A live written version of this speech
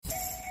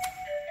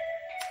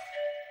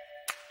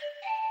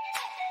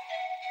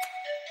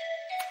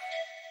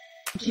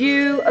Do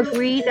you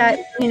agree that,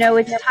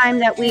 it's time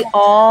that we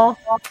all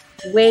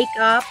wake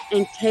up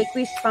and take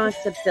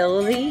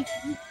responsibility,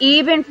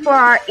 even for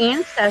our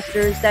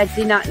ancestors that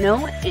did not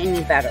know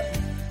any better?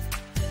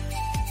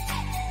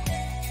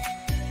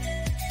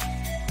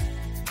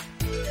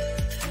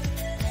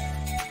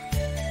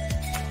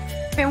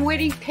 Been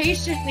waiting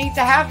patiently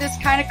to have this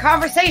kind of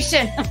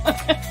conversation.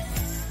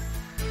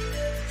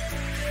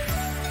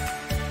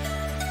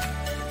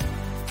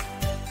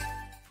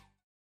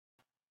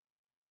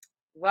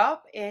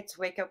 Well, it's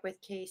Wake Up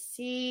with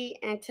KC,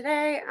 and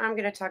today I'm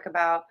going to talk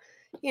about,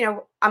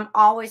 I'm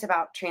always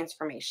about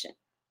transformation.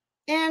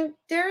 And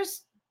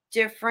there's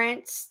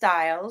different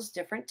styles,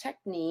 different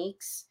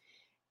techniques,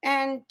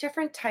 and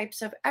different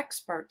types of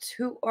experts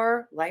who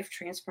are life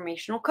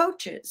transformational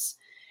coaches.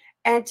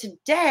 And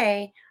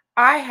today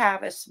I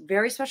have a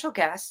very special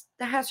guest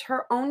that has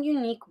her own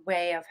unique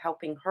way of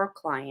helping her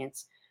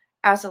clients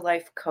as a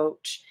life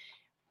coach.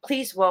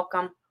 Please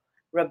welcome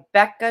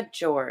Rebecca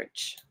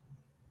George.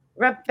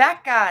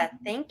 Rebecca,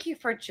 thank you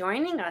for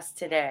joining us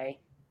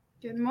today.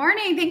 Good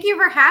morning. Thank you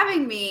for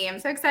having me. I'm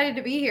so excited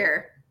to be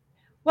here.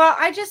 Well,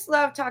 I just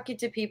love talking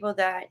to people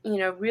that,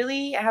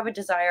 really have a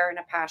desire and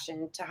a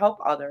passion to help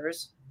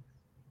others,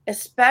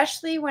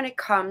 especially when it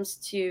comes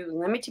to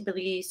limited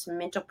beliefs,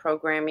 mental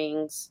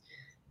programmings,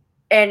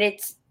 and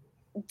it's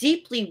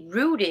deeply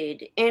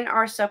rooted in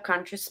our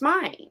subconscious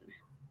mind.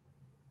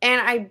 And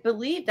I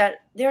believe that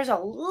there's a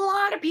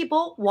lot of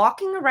people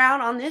walking around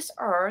on this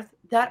earth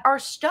that are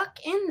stuck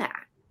in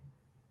that.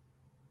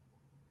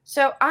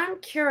 So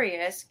I'm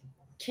curious,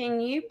 can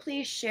you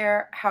please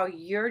share how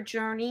your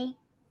journey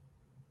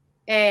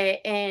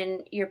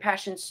and your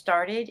passion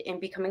started in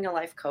becoming a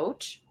life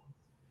coach?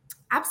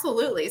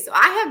 Absolutely. So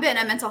I have been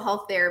a mental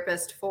health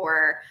therapist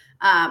for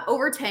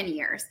over 10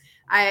 years.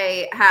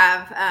 I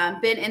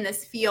have been in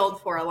this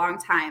field for a long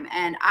time,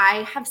 and I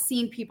have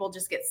seen people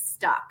just get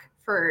stuck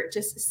for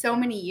just so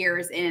many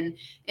years in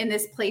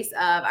this place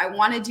of I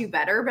want to do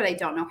better, but I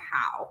don't know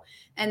how.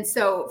 And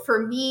so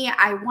for me,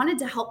 I wanted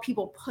to help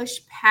people push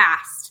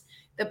past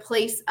the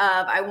place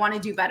of I want to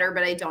do better,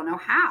 but I don't know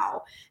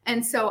how.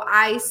 And so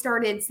I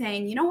started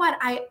saying, you know what,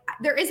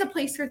 there is a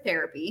place for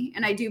therapy,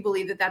 and I do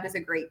believe that is a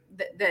great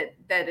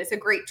that is a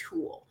great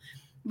tool.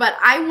 But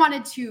I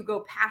wanted to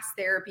go past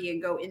therapy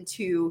and go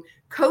into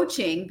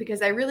coaching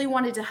because I really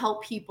wanted to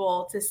help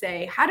people to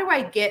say, how do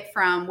I get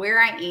from where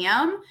I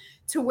am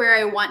to where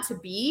I want to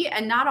be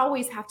and not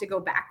always have to go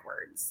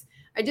backwards?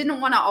 I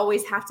didn't want to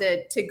always have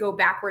to go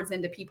backwards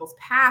into people's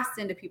past,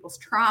 into people's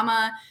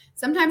trauma.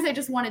 Sometimes I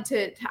just wanted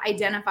to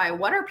identify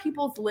what are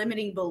people's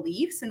limiting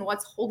beliefs and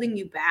what's holding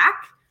you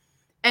back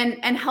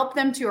and help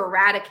them to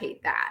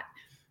eradicate that.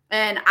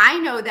 And I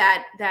know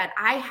that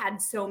I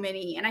had so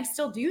many, and I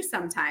still do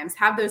sometimes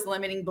have those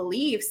limiting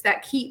beliefs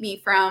that keep me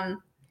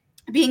from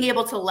being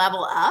able to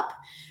level up.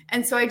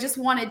 And so I just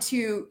wanted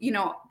to,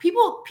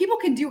 people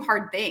can do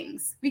hard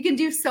things. We can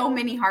do so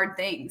many hard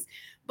things,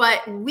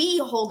 but we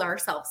hold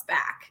ourselves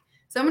back.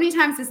 So many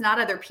times it's not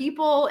other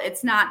people,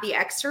 it's not the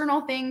external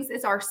things,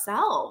 it's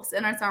ourselves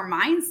and it's our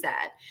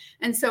mindset.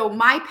 And so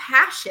my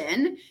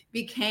passion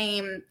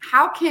became,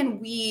 how can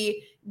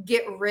we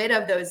get rid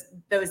of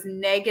those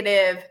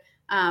negative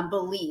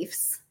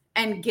beliefs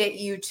and get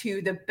you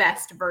to the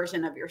best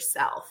version of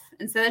yourself?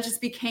 And so that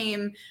just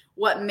became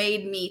what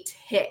made me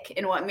tick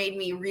and what made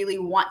me really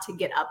want to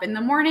get up in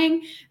the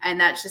morning. And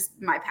that's just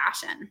my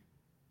passion.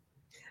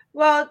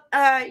 Well,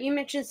 you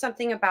mentioned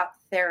something about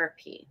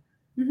therapy.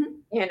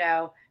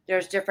 Mm-hmm.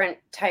 There's different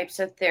types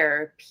of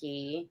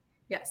therapy.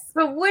 Yes.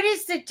 But what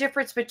is the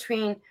difference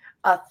between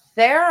a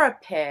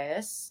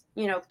therapist,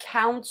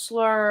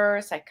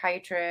 counselor,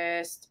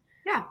 psychiatrist,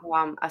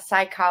 a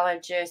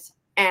psychologist,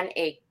 and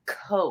a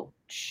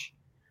coach?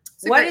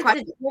 What is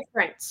the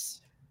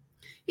difference?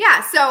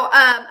 Yeah. So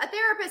a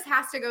therapist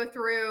has to go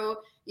through,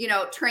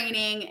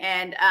 training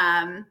and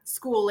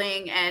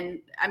schooling. And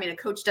I mean, a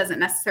coach doesn't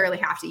necessarily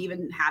have to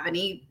even have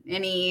any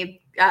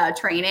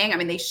training. I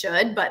mean, they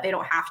should, but they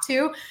don't have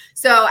to.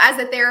 So as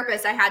a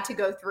therapist, I had to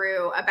go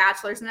through a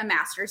bachelor's and a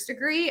master's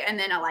degree and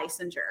then a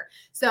licensure.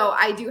 So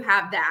I do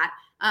have that.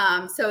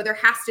 So there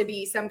has to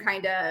be some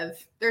kind of,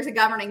 there's a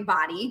governing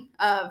body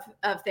of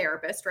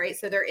therapists, right?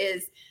 So there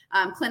is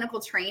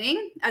clinical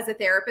training as a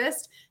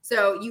therapist.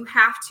 So you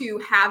have to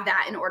have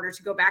that in order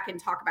to go back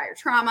and talk about your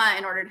trauma,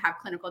 in order to have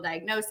clinical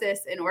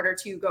diagnosis, in order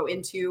to go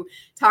into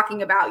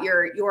talking about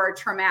your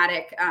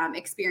traumatic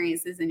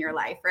experiences in your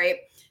life, right?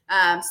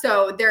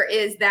 So there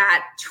is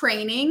that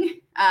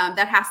training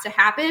that has to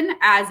happen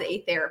as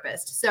a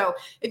therapist. So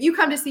if you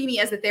come to see me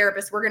as a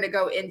therapist, we're going to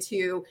go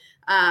into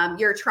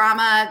your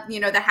trauma,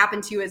 that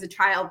happened to you as a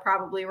child.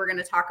 Probably we're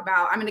going to talk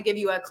about, I'm going to give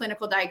you a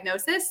clinical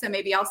diagnosis. So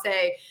maybe I'll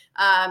say,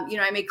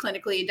 I may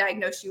clinically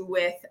diagnose you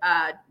with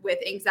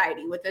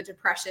anxiety, with a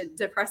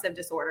depressive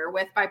disorder,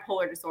 with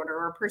bipolar disorder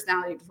or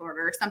personality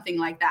disorder or something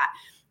like that.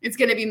 It's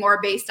going to be more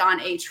based on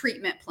a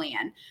treatment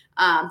plan,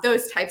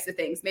 those types of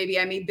things. Maybe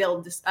I may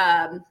build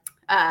some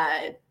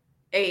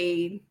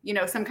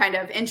kind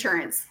of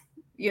insurance,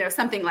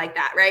 something like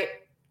that, right?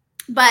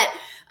 But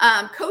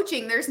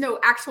coaching, there's no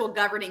actual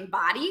governing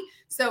body.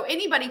 So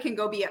anybody can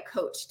go be a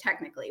coach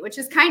technically, which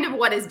is kind of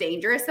what is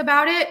dangerous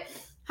about it.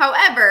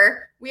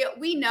 However,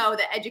 we know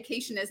that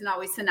education isn't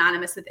always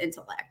synonymous with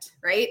intellect,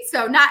 right?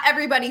 So not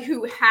everybody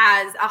who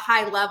has a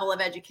high level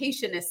of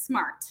education is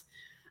smart.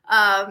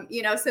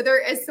 So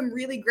there is some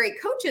really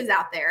great coaches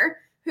out there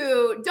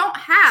who don't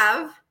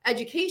have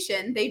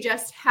education. They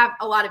just have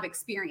a lot of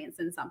experience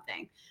in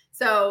something.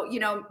 So,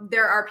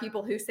 there are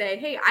people who say,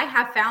 hey, I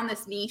have found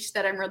this niche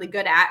that I'm really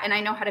good at, and I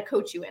know how to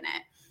coach you in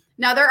it.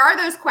 Now, there are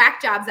those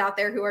quack jobs out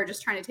there who are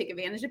just trying to take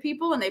advantage of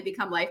people, and they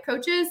become life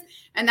coaches.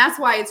 And that's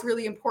why it's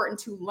really important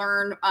to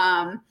learn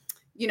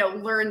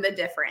the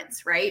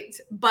difference, right?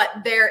 But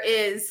there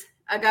is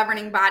a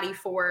governing body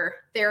for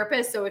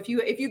therapists. So if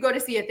you go to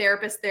see a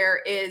therapist,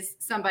 there is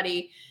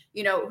somebody,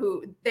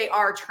 who they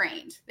are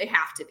trained. They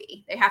have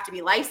to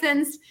be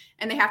licensed,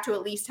 and they have to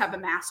at least have a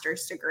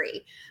master's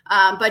degree.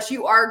 But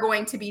you are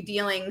going to be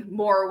dealing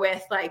more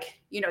with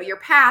your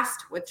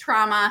past, with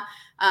trauma.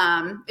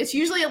 It's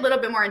usually a little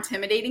bit more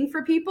intimidating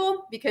for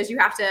people because you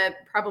have to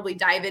probably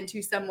dive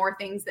into some more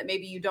things that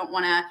maybe you don't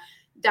want to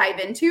dive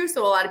into.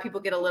 So a lot of people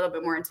get a little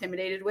bit more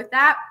intimidated with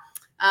that.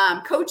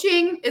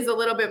 Coaching is a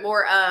little bit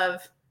more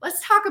of,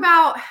 let's talk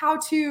about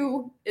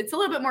it's a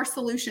little bit more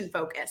solution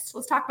focused.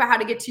 Let's talk about how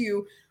to get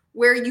to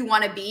where you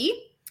want to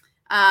be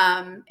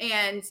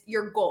and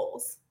your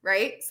goals,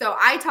 right? So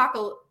I talk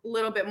a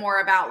little bit more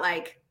about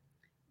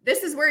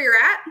this is where you're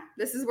at,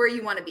 this is where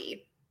you want to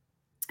be.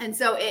 And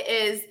so it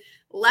is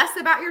less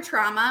about your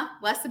trauma,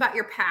 less about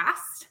your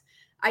past.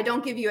 I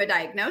don't give you a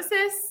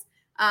diagnosis.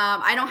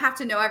 I don't have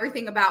to know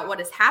everything about what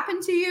has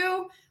happened to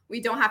you. We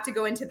don't have to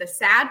go into the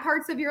sad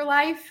parts of your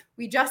life.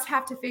 We just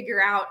have to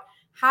figure out,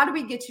 how do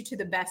we get you to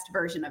the best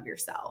version of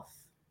yourself?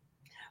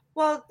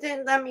 Well,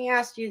 then let me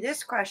ask you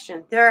this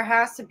question. There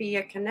has to be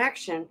a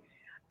connection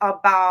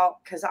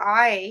because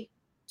I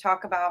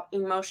talk about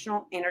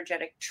emotional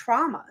energetic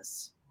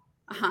traumas.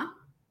 Uh-huh.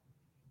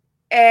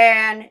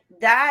 And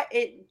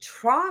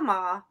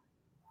trauma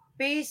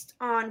based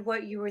on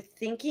what you were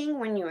thinking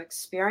when you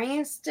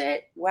experienced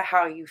it,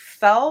 how you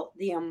felt,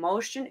 the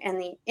emotion and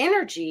the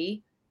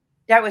energy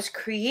that was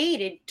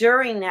created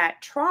during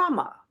that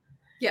trauma.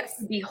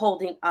 Yes. Be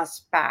holding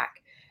us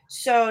back.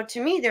 So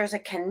to me, there's a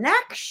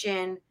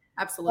connection.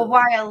 Absolutely.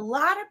 Why a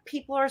lot of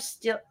people are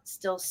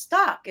still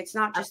stuck. It's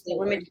not just the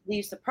limited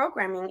beliefs of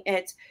programming.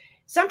 It's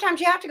sometimes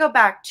you have to go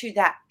back to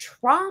that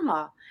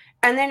trauma.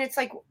 And then it's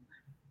like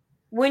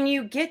when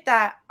you get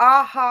that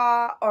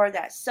aha or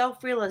that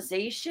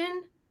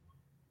self-realization,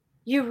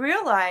 you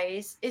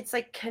realize it's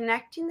like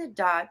connecting the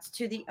dots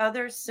to the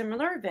other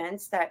similar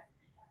events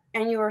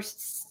and you're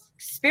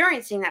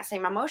experiencing that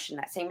same emotion,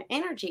 that same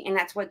energy. And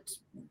that's what's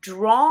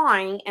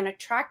drawing and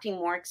attracting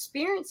more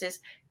experiences,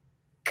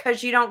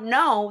 because you don't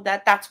know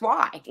that's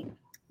why.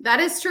 That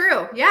is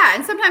true. Yeah.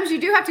 And sometimes you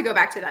do have to go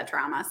back to that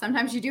trauma.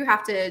 Sometimes you do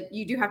have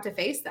to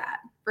face that,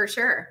 for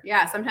sure.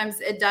 Yeah.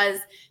 Sometimes it does.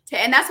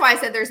 And that's why I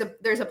said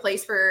there's a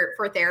place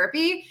for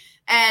therapy,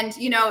 and,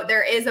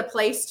 there is a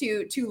place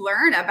to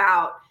learn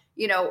about,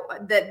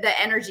 the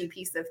energy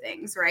piece of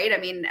things. Right. I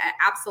mean,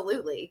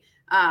 absolutely.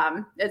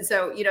 And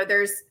so,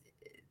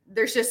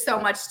 there's just so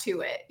much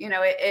to it.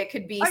 It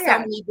could be so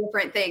many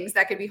different things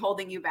that could be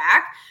holding you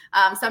back.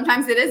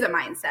 Sometimes it is a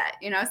mindset,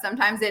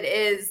 sometimes it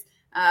is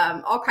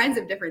all kinds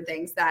of different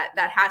things that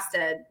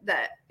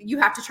you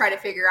have to try to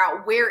figure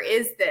out, where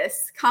is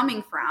this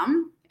coming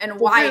from and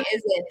why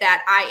is it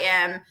that I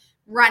am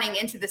running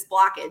into this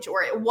blockage,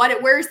 or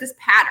where is this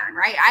pattern,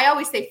 right? I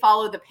always say,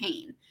 follow the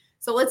pain.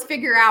 So let's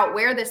figure out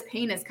where this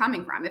pain is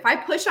coming from. If I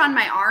push on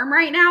my arm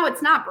right now,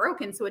 it's not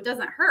broken, so it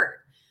doesn't hurt.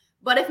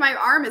 But if my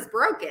arm is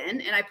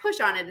broken and I push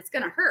on it, it's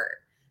going to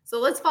hurt.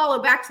 So let's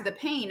follow back to the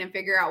pain and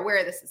figure out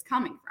where this is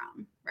coming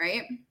from,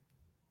 right?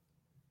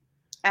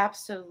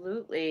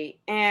 Absolutely.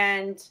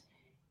 And,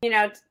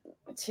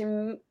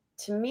 to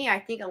me, I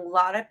think a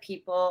lot of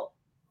people,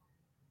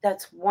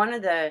 that's one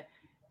of the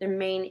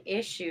main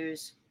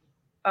issues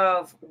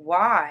of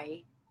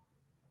why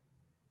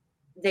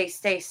they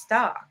stay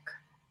stuck.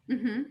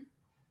 Mm-hmm.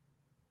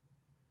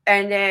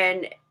 And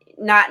then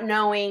not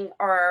knowing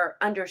or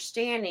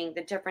understanding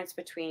the difference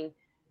between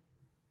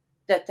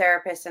the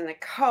therapist and the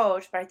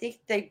coach, but I think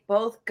they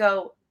both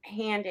go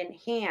hand in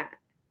hand.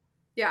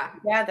 Yeah.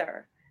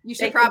 Together. You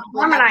should probably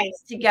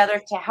harmonize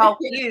together to help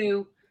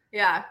you.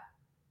 Yeah.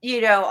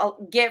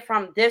 Get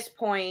from this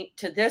point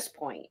to this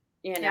point,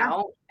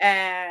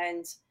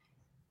 and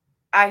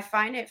I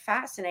find it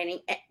fascinating.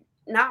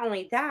 Not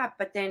only that,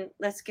 but then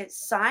let's get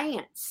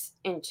science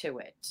into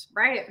it.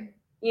 Right.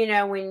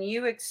 When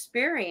you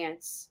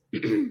experience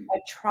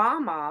a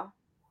trauma,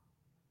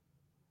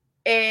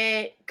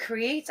 it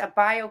creates a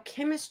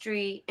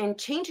biochemistry and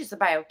changes the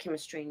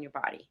biochemistry in your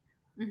body.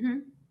 Mm-hmm.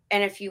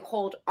 And if you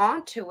hold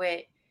on to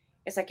it,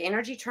 it's like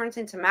energy turns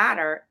into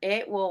matter.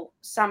 It will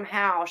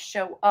somehow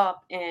show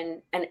up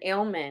in an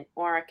ailment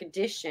or a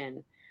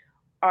condition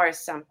or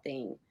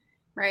something.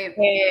 Right.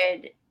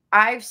 And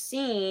I've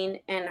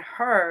seen and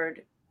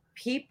heard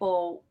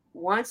people,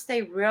 once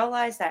they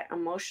realize that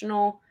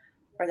emotional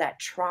or that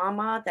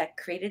trauma that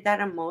created that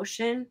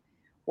emotion,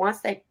 once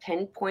they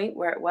pinpoint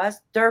where it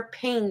was, their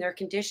pain, their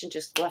condition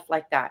just left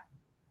like that.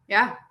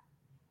 Yeah.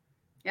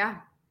 Yeah.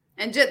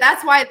 And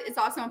that's why it's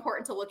also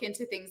important to look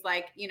into things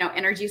like,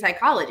 energy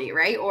psychology,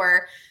 right?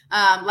 Or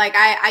like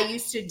I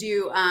used to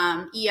do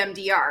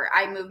EMDR,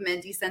 eye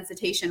movement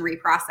desensitization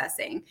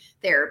reprocessing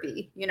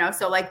therapy,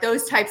 so like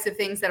those types of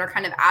things that are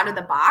kind of out of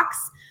the box.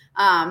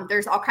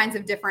 There's all kinds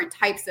of different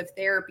types of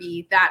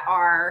therapy that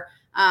are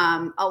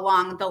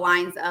along the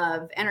lines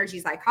of energy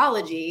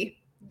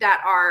psychology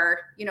that are,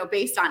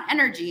 based on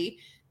energy,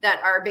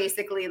 that are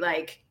basically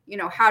like,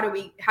 how do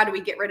we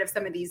get rid of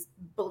some of these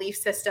belief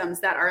systems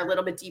that are a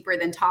little bit deeper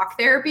than talk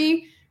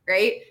therapy,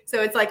 right?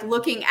 So it's like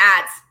looking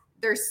at,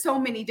 there's so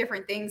many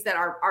different things that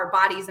our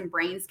bodies and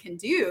brains can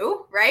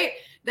do, right?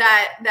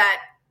 That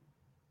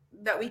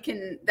we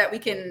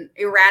can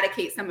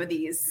eradicate some of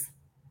these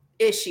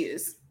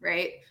issues,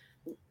 right?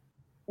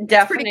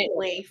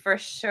 Definitely, for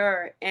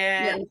sure.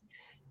 And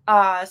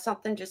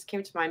something just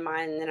came to my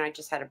mind, and then I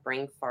just had a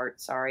brain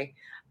fart. Sorry.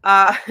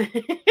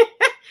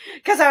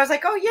 Because I was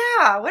like, oh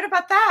yeah, what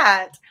about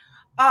that?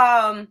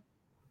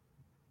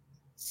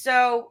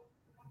 So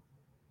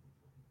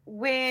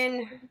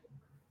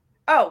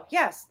oh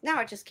yes, now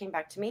it just came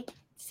back to me.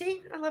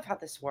 See, I love how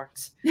this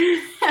works.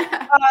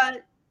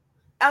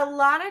 A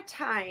lot of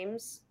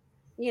times,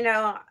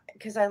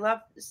 because I love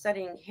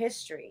studying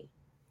history.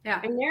 Yeah.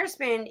 And there's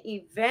been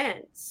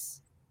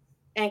events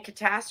and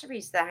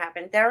catastrophes that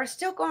happened that are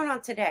still going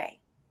on today.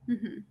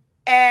 Mm-hmm.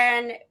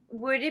 And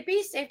would it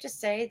be safe to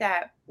say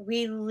that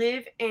we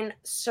live in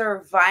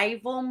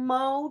survival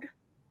mode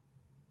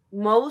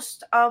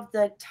most of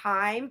the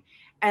time?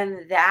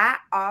 And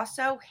that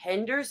also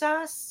hinders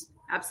us?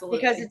 Absolutely.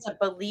 Because it's a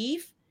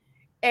belief.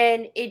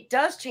 And it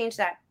does change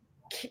that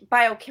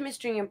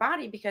biochemistry in your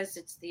body, because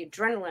it's the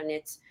adrenaline.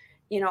 It's,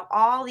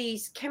 all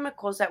these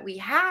chemicals that we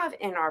have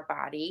in our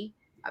body.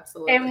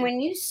 Absolutely. And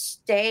when you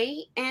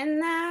stay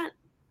in that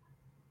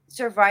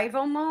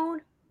survival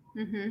mode,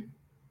 mm-hmm.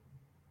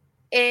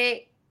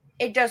 it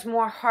does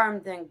more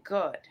harm than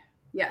good.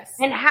 Yes.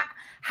 And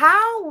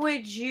how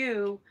would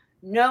you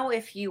know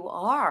if you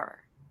are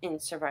in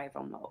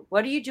survival mode?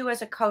 What do you do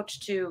as a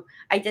coach to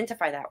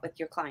identify that with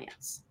your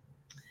clients?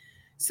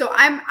 So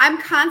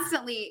I'm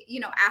constantly,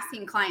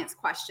 asking clients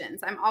questions.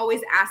 I'm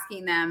always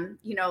asking them,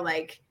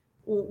 like,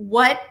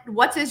 what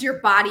does your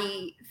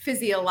body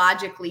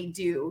physiologically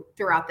do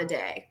throughout the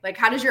day? Like,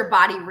 how does your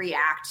body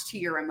react to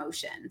your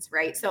emotions,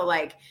 right? So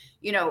like,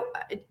 does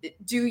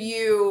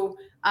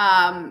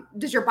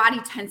your body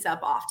tense up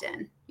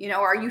often?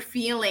 Are you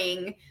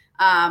feeling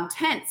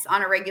tense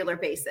on a regular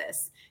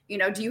basis?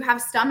 Do you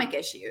have stomach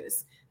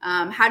issues?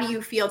 How do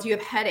you feel? Do you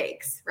have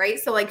headaches, right?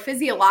 So like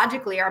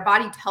physiologically, our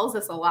body tells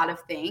us a lot of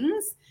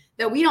things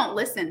that we don't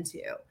listen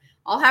to.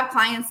 I'll have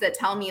clients that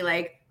tell me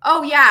like,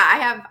 oh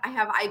yeah, I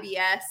have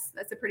IBS.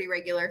 That's a pretty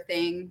regular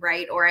thing,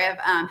 right? Or I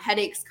have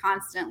headaches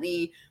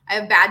constantly. I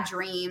have bad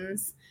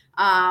dreams.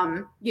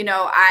 I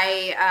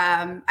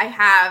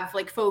have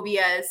like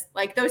phobias,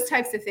 like those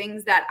types of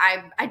things that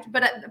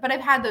but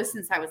I've had those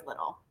since I was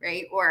little,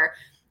 right? Or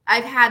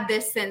I've had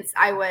this since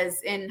I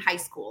was in high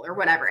school or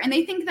whatever. And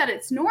they think that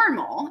it's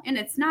normal, and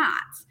it's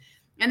not.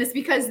 And it's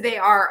because they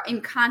are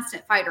in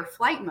constant fight or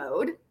flight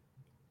mode.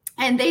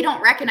 And they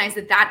don't recognize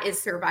that that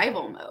is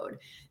survival mode.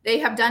 They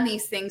have done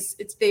these things.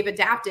 They've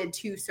adapted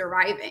to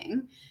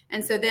surviving.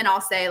 And so then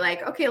I'll say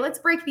like, okay, let's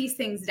break these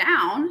things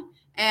down.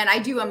 And I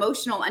do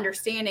emotional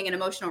understanding and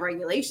emotional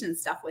regulation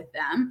stuff with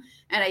them.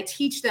 And I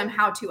teach them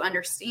how to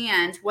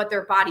understand what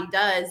their body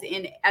does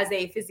as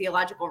a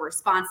physiological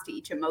response to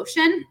each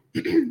emotion.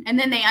 And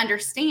then they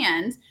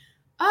understand,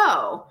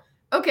 oh,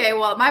 okay,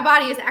 well, my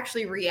body is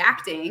actually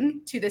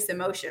reacting to this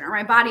emotion, or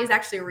my body is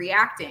actually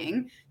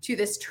reacting to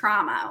this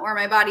trauma, or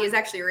my body is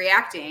actually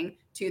reacting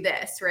to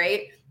this,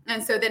 right?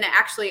 And so then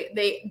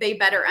they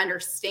better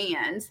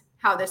understand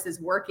how this is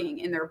working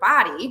in their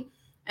body.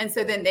 And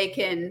so then they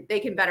can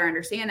better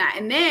understand that.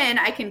 And then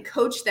I can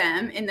coach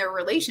them in their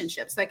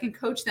relationships. So I can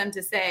coach them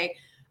to say,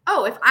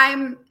 oh, if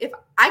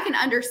I can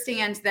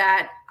understand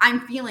that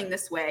I'm feeling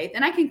this way,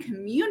 then I can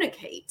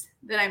communicate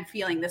that I'm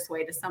feeling this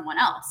way to someone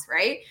else,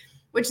 right?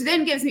 Which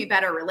then gives me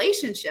better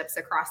relationships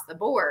across the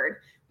board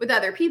with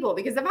other people.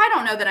 Because if I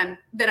don't know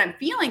that I'm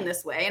feeling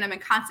this way and I'm in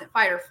constant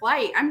fight or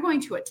flight, I'm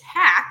going to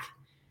attack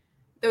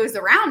those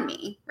around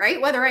me, right?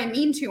 Whether I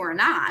mean to or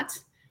not,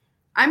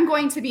 I'm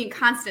going to be in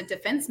constant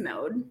defense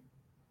mode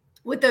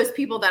with those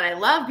people that I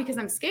love because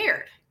I'm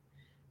scared.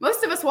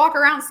 Most of us walk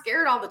around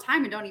scared all the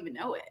time and don't even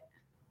know it.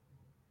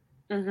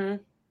 Mm-hmm.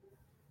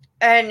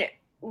 And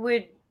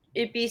would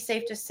it be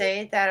safe to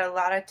say that a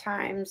lot of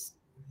times,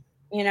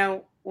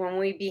 when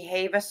we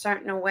behave a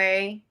certain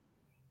way,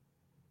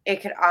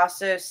 it could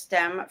also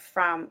stem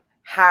from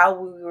how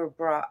we were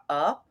brought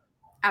up?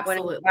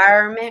 Absolutely. What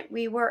environment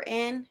we were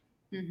in?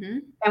 Mm-hmm.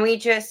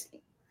 And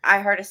I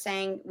heard a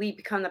saying, we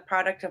become the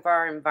product of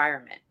our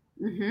environment.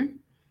 Mm-hmm.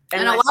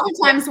 And a lot of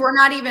times we're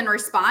not even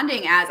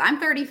responding as I'm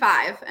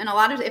 35. And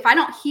if I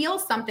don't heal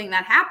something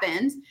that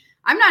happened,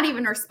 I'm not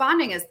even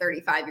responding as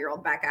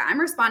 35-year-old Becca. I'm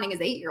responding as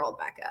 8-year-old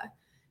Becca,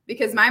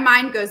 because my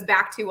mind goes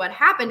back to what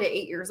happened at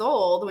 8 years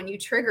old when you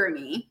trigger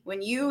me,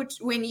 when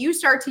you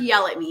start to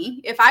yell at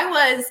me. If I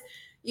was,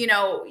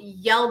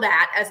 yelled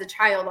at as a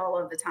child all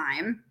of the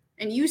time,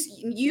 and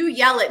you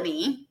yell at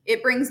me,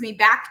 it brings me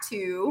back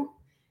to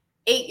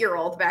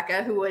 8-year-old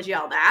Becca who was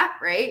yelled at,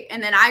 right?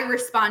 And then I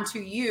respond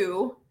to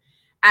you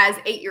as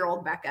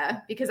 8-year-old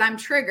Becca because I'm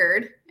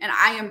triggered and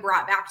I am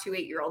brought back to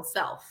 8-year-old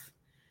self,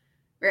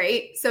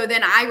 right? So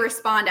then I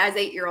respond as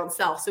 8-year-old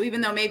self. So even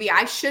though maybe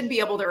I should be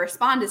able to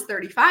respond as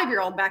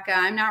 35-year-old Becca,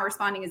 I'm now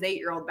responding as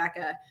 8-year-old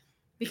Becca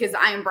because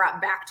I am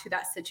brought back to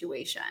that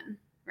situation,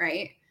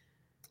 right?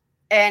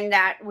 And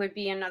that would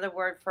be another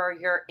word for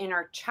your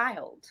inner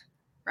child.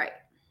 Right.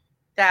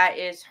 That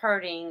is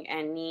hurting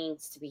and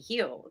needs to be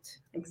healed.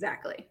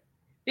 Exactly.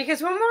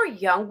 Because when we're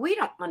young, we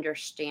don't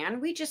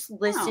understand. We just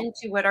listen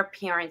to what our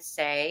parents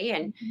say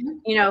and,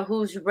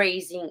 who's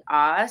raising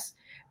us,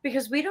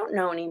 because we don't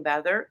know any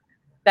better.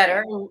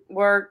 Right.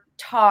 We're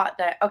taught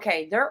that,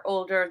 okay, they're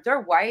older,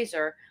 they're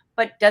wiser,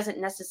 but doesn't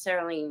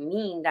necessarily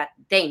mean that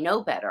they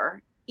know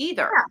better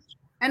either. Yeah.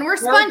 And we're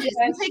sponges.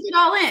 We take it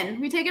all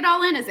in. We take it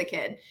all in as a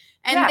kid.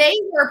 And they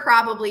were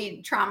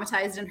probably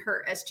traumatized and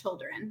hurt as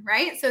children,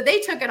 right? So they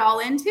took it all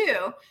in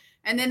too.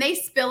 And then they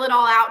spill it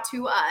all out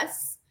to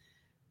us.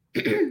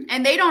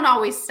 And they don't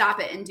always stop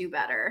it and do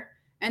better.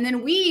 And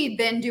then we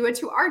then do it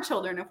to our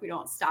children if we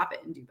don't stop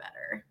it and do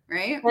better,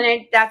 right?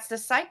 And that's the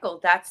cycle.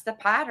 That's the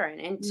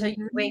pattern. Until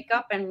you wake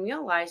up and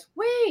realize,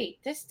 wait,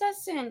 this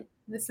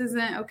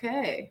isn't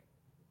okay.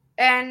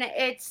 And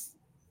it's,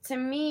 to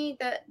me,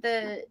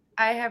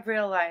 I have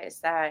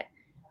realized that,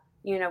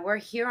 we're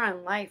here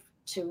on life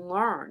to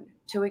learn,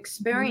 to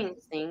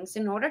experience things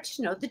in order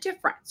to know the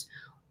difference.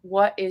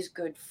 What is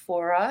good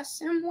for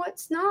us and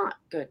what's not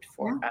good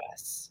for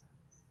us.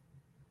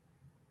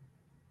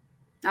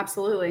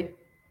 Absolutely.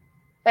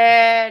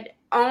 And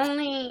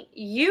only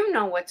you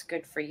know what's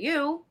good for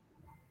you.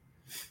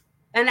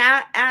 And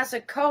as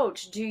a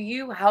coach, do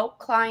you help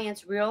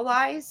clients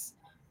realize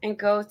and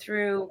go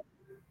through,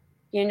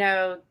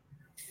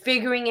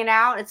 figuring it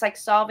out? It's like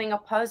solving a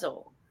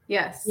puzzle.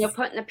 Yes.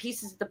 Putting the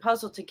pieces of the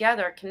puzzle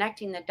together,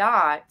 connecting the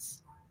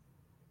dots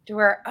to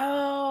where,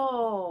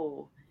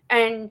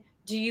 and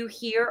do you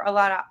hear a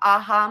lot of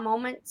aha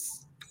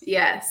moments?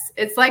 Yes.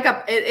 It's like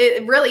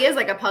it really is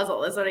like a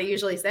puzzle, is what I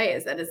usually say,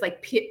 is that it's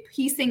like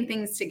piecing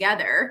things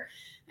together.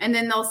 And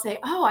then they'll say,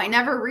 oh, I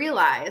never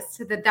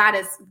realized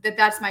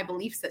that's my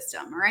belief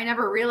system. Or I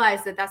never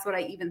realized that that's what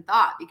I even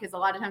thought, because a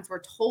lot of times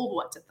we're told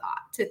what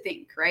to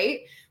think, right?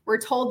 We're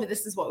told that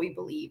this is what we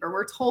believe, or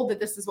we're told that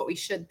this is what we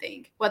should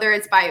think, whether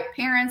it's by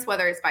parents,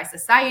 whether it's by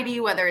society,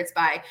 whether it's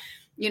by,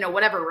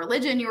 whatever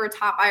religion you were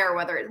taught by, or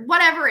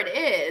whatever it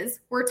is,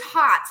 we're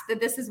taught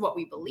that this is what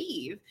we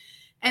believe.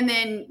 And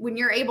then when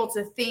you're able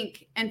to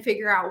think and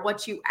figure out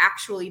what you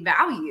actually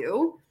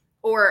value,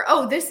 or,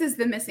 oh, this is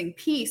the missing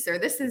piece, or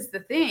this is the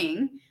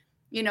thing,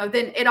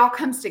 then it all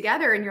comes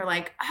together and you're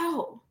like,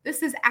 oh,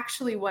 this is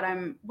actually what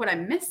I'm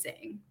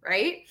missing.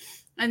 Right.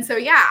 And so,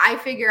 I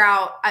figure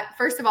out,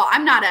 first of all,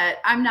 I'm not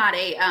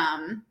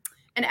an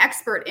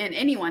expert in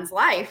anyone's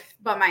life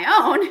but my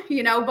own,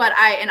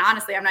 and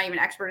honestly, I'm not even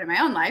an expert in my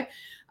own life.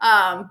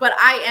 But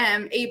I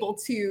am able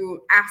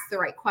to ask the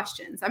right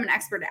questions. I'm an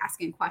expert at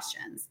asking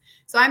questions.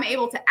 So I'm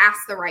able to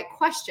ask the right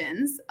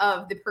questions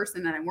of the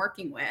person that I'm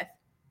working with,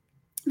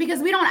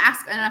 because we don't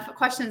ask enough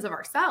questions of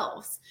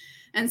ourselves.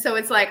 And so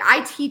it's like,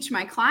 I teach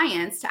my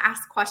clients to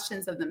ask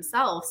questions of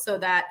themselves so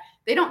that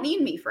they don't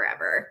need me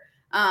forever.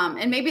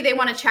 And maybe they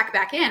want to check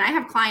back in. I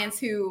have clients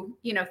who,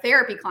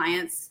 therapy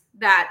clients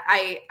that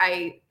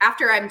I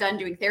after I'm done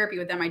doing therapy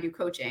with them, I do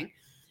coaching.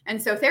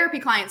 And so therapy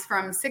clients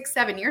from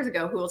 6-7 years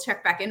ago who will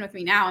check back in with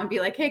me now and be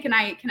like, hey, can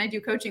I do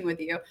coaching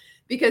with you?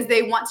 Because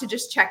they want to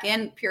just check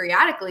in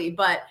periodically,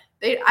 but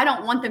I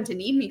don't want them to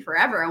need me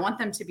forever. I want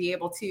them to be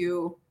able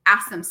to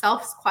ask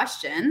themselves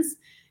questions,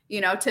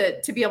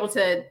 to be able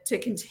to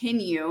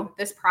continue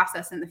this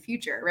process in the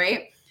future.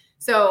 Right.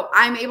 So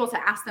I'm able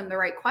to ask them the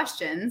right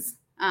questions.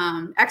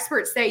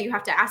 Experts say you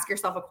have to ask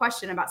yourself a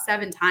question about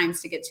 7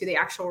 times to get to the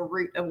actual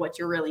root of what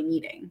you're really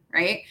needing.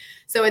 Right.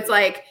 So it's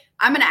like,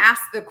 I'm going to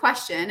ask the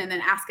question and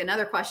then ask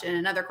another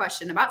question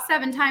about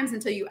 7 times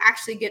until you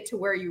actually get to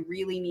where you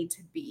really need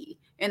to be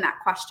in that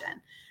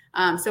question.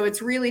 So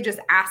it's really just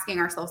asking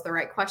ourselves the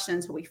right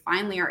questions until we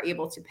finally are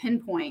able to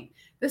pinpoint,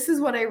 this is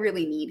what I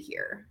really need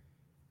here.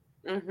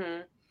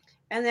 Mm-hmm.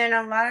 And then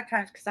a lot of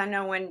times, because I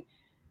know when,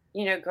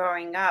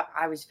 growing up,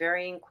 I was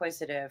very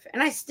inquisitive,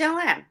 and I still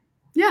am.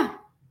 Yeah.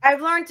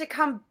 I've learned to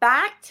come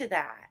back to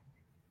that,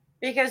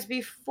 because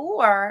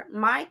before,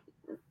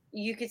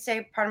 you could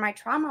say part of my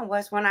trauma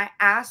was when I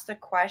asked the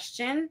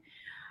question,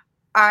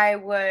 I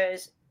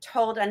was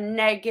told a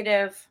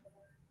negative,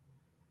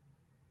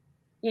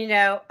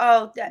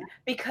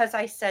 because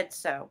I said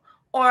so,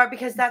 or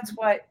because that's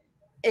what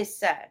is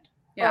said,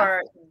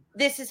 or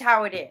this is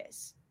how it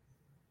is.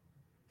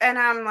 And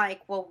I'm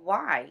like, well,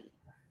 why?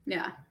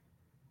 Yeah.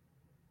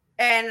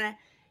 And,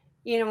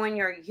 when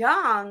you're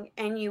young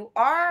and you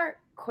are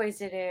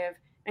inquisitive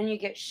and you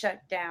get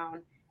shut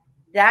down,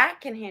 that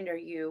can hinder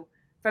you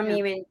from Yeah.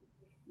 even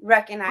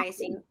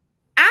recognizing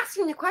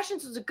asking the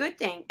questions was a good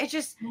thing. It's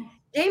just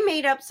they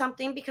made up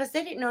something because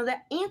they didn't know the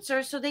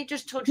answer, so they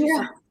just told you Yeah.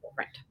 something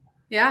different.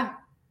 Yeah.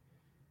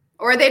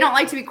 Or they don't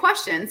like to be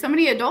questioned. So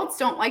many adults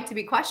don't like to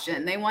be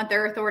questioned. They want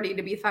their authority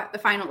to be the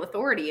final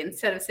authority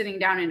instead of sitting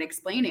down and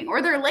explaining.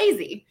 Or they're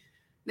lazy.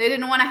 They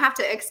didn't want to have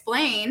to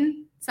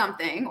explain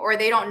something, or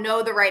they don't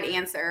know the right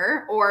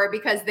answer, or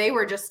because they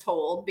were just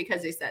told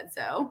because they said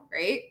so,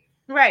 right?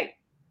 Right.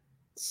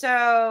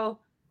 So,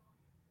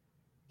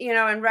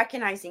 and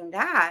recognizing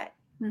that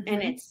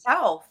in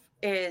itself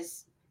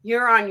is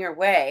you're on your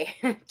way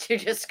to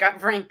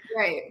discovering.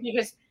 Right.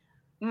 Because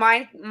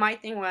my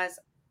thing was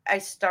I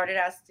started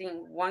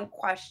asking one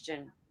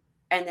question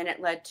and then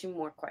it led to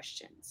more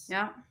questions.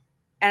 Yeah.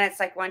 And it's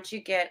like once you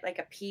get like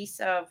a piece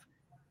of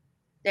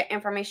the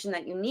information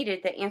that you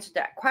needed that answered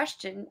that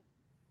question,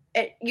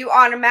 you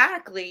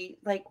automatically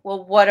like,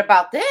 well, what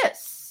about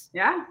this?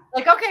 Yeah.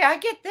 Like, okay, I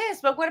get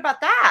this, but what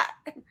about that?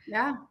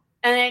 Yeah.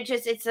 And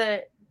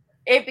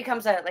it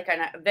becomes an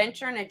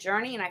adventure and a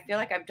journey. And I feel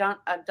like I've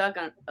dug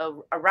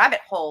a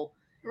rabbit hole.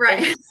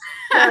 Right.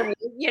 Journey,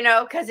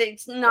 because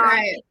it's not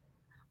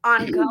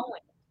ongoing.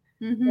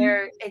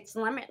 It's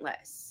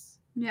limitless.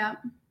 Yeah.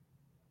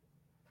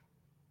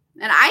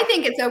 And I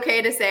think it's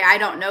okay to say, I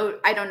don't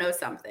know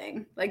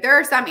something. Like there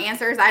are some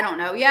answers I don't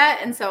know yet.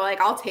 And so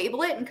like, I'll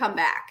table it and come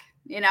back,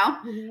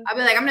 I'll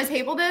be like, I'm going to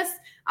table this.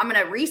 I'm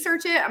going to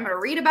research it. I'm going to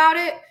read about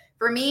it.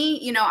 For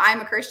me,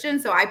 I'm a Christian,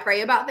 so I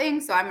pray about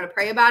things. So I'm going to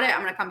pray about it.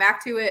 I'm going to come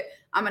back to it.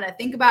 I'm going to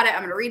think about it.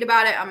 I'm going to read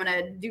about it. I'm going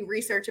to do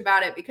research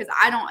about it because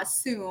I don't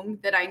assume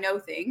that I know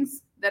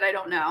things that I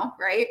don't know.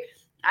 Right.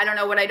 I don't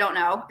know what I don't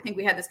know. I think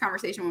we had this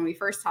conversation when we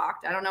first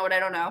talked. I don't know what I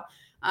don't know.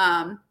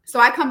 So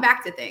I come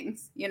back to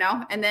things,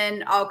 and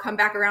then I'll come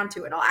back around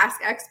to it. I'll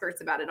ask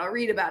experts about it. I'll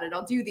read about it.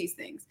 I'll do these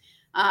things.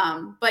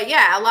 But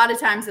yeah, a lot of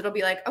times it'll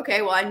be like,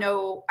 okay, well, I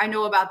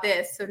know about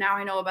this. So now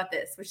I know about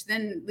this, which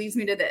then leads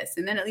me to this.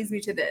 And then it leads me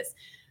to this.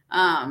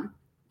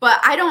 But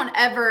I don't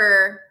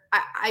ever,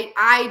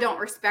 I don't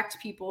respect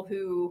people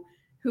who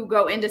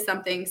go into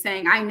something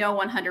saying, I know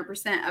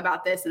 100%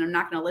 about this and I'm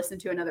not going to listen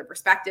to another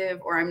perspective,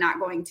 or I'm not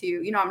going to,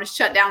 I'm going to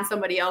shut down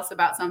somebody else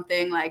about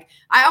something. Like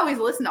I always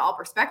listen to all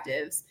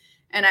perspectives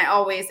and I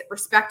always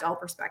respect all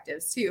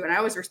perspectives too. And I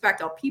always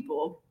respect all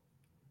people.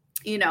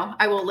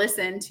 I will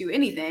listen to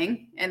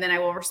anything and then I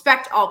will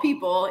respect all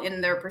people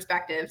in their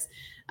perspectives.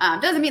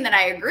 Doesn't mean that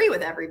I agree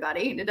with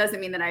everybody. It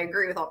doesn't mean that I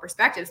agree with all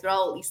perspectives, but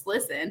I'll at least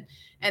listen.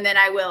 And then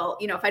I will,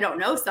 if I don't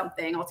know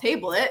something, I'll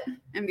table it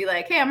and be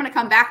like, hey, I'm going to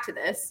come back to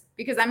this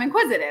because I'm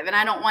inquisitive and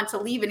I don't want to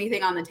leave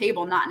anything on the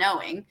table not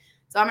knowing.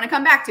 So I'm going to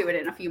come back to it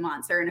in a few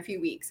months or in a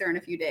few weeks or in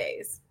a few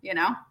days,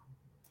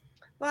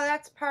 Well,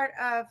 that's part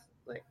of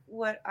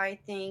what I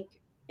think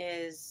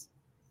is,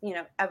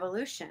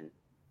 evolution.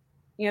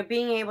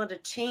 Being able to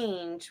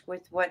change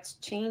with what's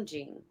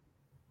changing,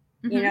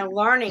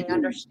 learning,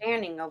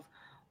 understanding of,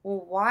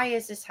 well, why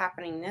is this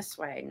happening this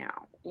way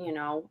now?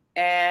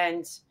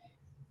 And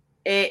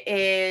it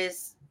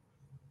is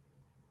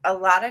a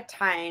lot of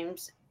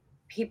times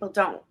people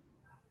don't,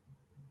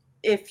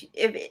 if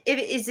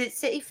is it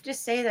safe to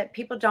say that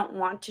people don't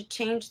want to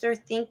change their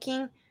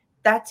thinking?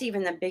 That's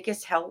even the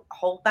biggest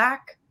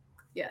holdback.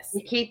 Yes.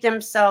 To keep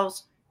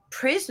themselves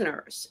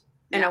prisoners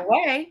in a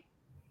way.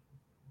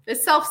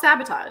 It's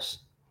self-sabotage.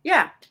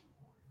 Yeah.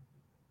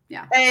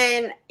 Yeah.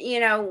 And,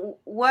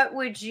 what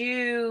would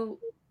you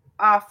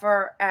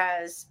offer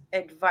as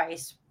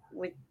advice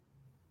with,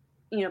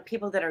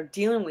 people that are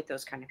dealing with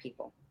those kind of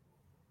people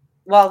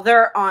while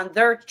they're on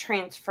their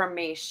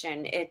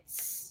transformation?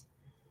 It's,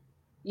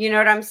 you know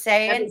what I'm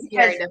saying? It's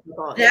very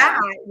difficult.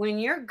 When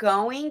you're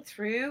going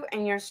through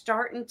and you're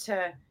starting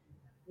to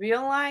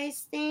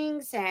realize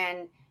things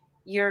and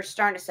you're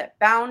starting to set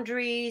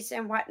boundaries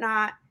and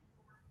whatnot,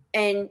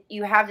 and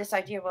you have this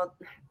idea, well,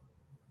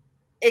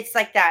 it's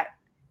like that.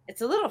 It's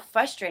a little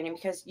frustrating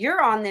because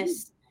you're on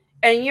this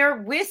and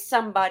you're with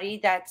somebody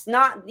that's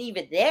not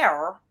even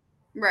there.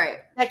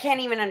 Right. That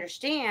can't even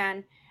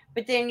understand.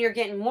 But then you're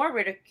getting more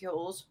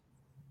ridicules,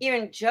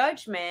 even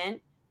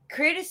judgment,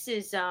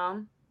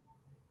 criticism,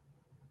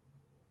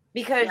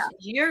 because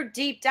you're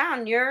deep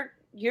down, you're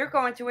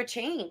going through a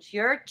change.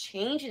 You're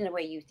changing the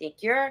way you think.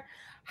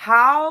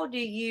 How do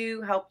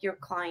you help your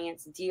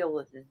clients deal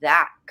with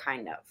that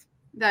kind of?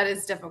 That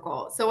is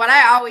difficult. So what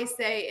I always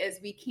say is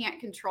we can't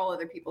control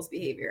other people's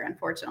behavior.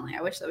 Unfortunately,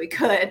 I wish that we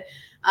could.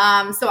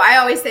 So I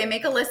always say,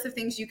 make a list of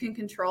things you can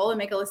control and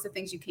make a list of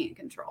things you can't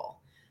control.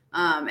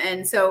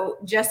 And so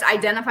just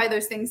identify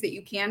those things that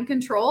you can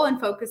control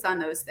and focus on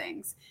those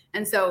things.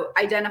 And so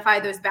identify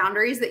those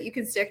boundaries that you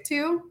can stick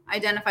to,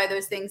 identify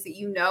those things that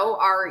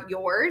are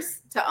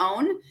yours to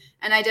own,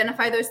 and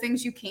identify those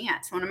things you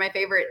can't. One of my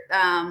favorite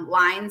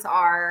lines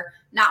are,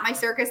 not my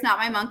circus, not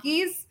my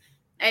monkeys.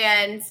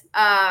 And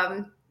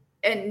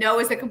no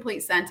is a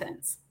complete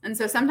sentence. And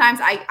so sometimes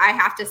I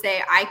have to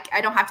say, I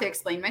don't have to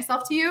explain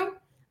myself to you.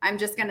 I'm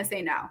just going to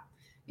say no.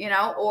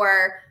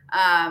 or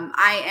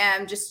I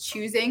am just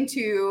choosing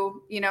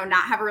to,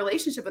 not have a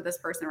relationship with this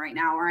person right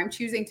now, or I'm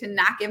choosing to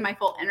not give my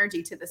full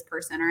energy to this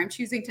person, or I'm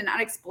choosing to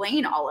not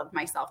explain all of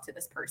myself to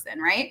this person,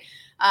 right?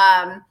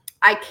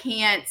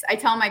 I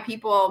tell my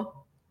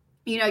people,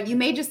 you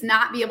may just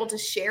not be able to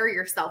share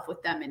yourself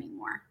with them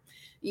anymore.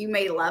 You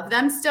may love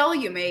them still.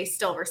 You may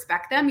still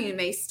respect them. You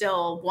may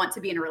still want to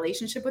be in a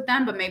relationship with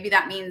them, but maybe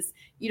that means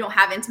you don't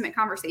have intimate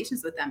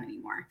conversations with them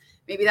anymore.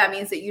 Maybe that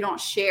means that you don't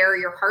share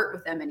your heart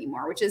with them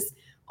anymore, which is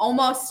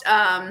almost,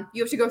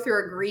 you have to go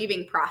through a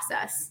grieving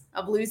process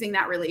of losing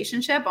that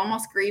relationship,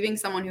 almost grieving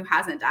someone who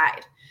hasn't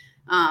died,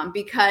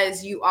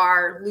 because you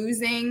are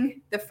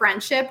losing the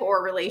friendship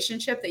or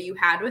relationship that you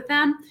had with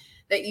them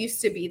that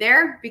used to be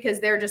there, because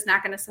they're just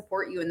not going to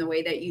support you in the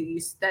way that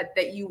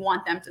you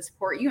want them to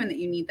support you and that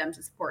you need them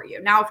to support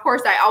you. Now, of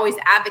course, I always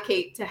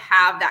advocate to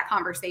have that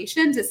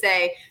conversation to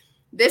say,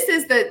 this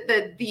is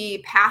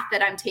the path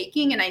that I'm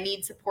taking, and I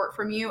need support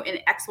from you in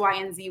X, Y,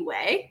 and Z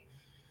way.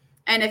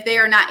 And if they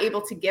are not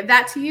able to give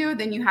that to you,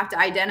 then you have to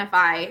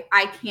identify,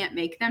 I can't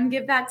make them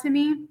give that to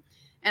me,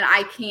 and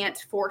I can't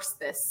force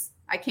this.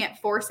 I can't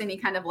force any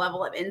kind of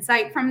level of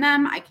insight from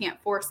them. I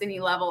can't force any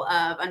level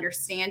of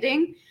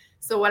understanding.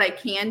 So what I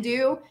can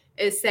do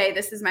is say,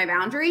 this is my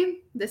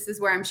boundary. This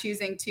is where I'm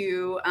choosing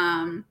to,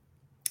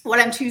 what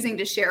I'm choosing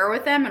to share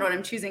with them and what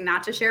I'm choosing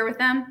not to share with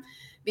them.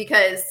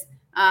 Because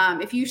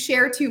if you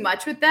share too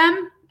much with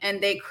them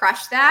and they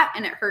crush that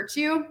and it hurts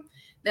you,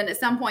 then at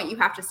some point you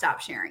have to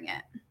stop sharing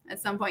it. At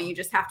some point you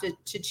just have to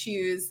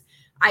choose,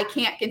 I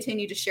can't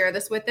continue to share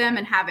this with them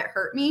and have it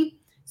hurt me.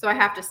 So I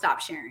have to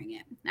stop sharing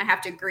it. I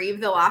have to grieve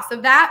the loss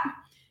of that.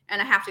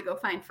 And I have to go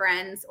find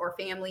friends or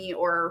family,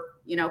 or,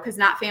 because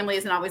not family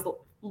isn't always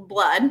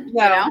blood,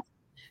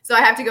 So I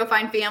have to go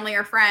find family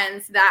or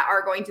friends that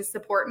are going to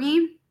support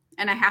me.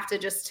 And I have to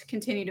just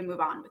continue to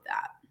move on with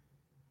that.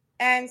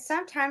 And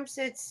sometimes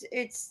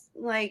it's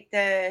like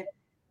the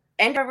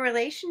end of a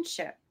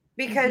relationship,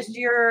 because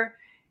you're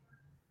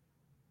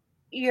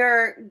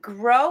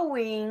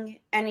growing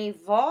and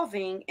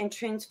evolving and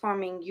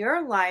transforming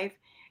your life.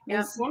 Yep.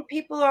 And some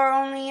people are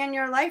only in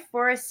your life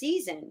for a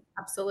season.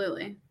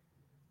 Absolutely.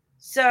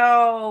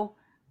 So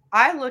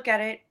I look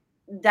at it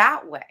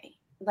that way.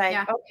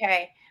 Like,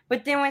 okay.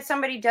 But then when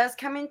somebody does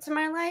come into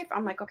my life,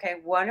 I'm like, okay,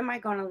 what am I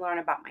going to learn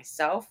about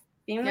myself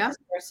being with this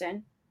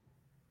person?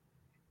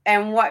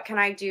 And what can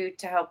I do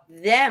to help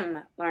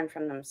them learn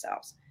from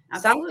themselves?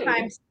 Absolutely.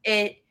 Sometimes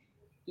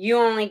you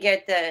only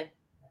get the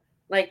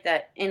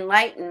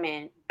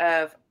enlightenment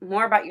of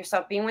more about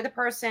yourself being with a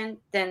person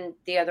than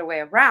the other way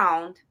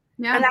around.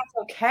 Yeah. And that's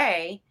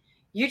okay.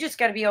 You just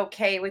got to be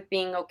okay with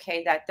being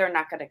okay that they're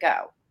not going to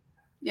go.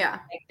 Yeah.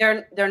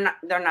 Like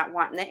they're not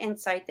wanting the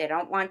insight. They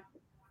don't want,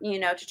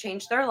 to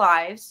change their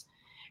lives.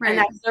 Right. And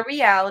that's the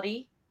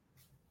reality.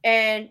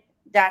 And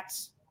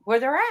that's where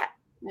they're at.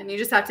 And you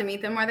just have to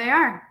meet them where they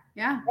are.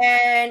 Yeah.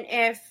 And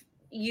if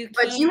you can't,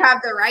 but you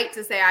have the right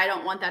to say, I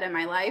don't want that in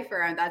my life,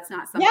 or that's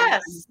not something I'm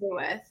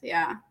with.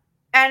 Yeah.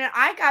 And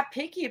I got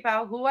picky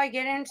about who I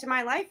get into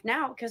my life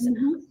now, because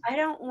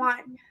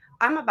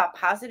I'm about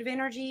positive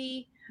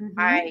energy. Mm-hmm.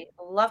 I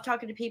love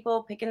talking to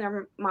people, picking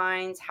their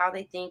minds, how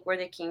they think, where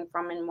they came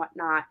from and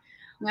whatnot.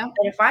 Yep.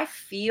 But if I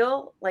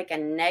feel like a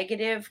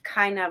negative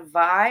kind of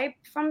vibe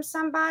from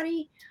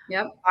somebody,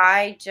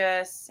 I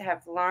just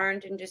have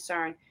learned and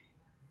discerned,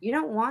 you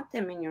don't want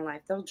them in your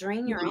life. They'll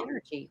drain your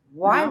energy.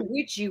 Why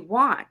would you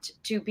want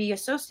to be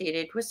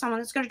associated with someone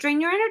that's going to drain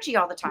your energy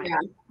all the time?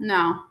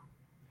 Yeah.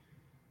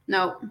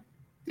 No.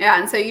 Yeah.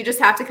 And so you just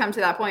have to come to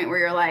that point where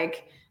you're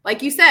like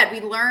you said,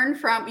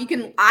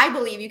 I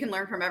believe you can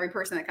learn from every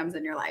person that comes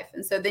in your life.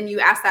 And so then you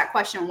ask that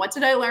question, what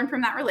did I learn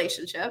from that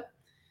relationship?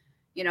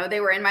 They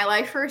were in my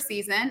life for a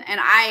season. And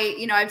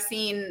I've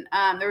seen,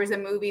 there was a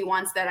movie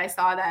once that I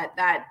saw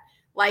that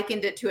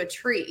likened it to a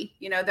tree.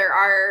 There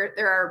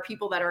are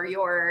people that are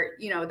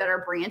that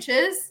are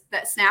branches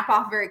that snap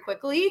off very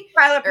quickly.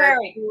 Tyler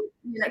Perry.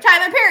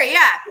 Tyler Perry.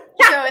 Yeah.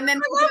 So, and then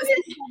those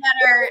people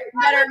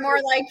that are more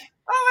like,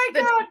 oh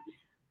my God.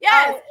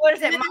 Yes. What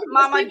is it?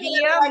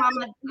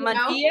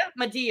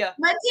 Medea.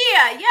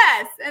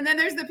 Yes. And then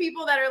there's the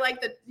people that are like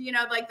the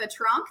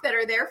trunk that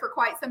are there for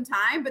quite some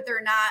time, but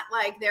they're not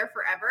like there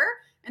forever.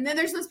 And then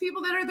there's those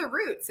people that are the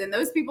roots, and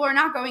those people are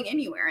not going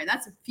anywhere. And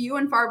that's few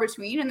and far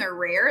between, and they're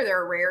rare.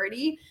 They're a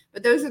rarity,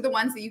 but those are the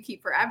ones that you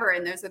keep forever.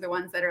 And those are the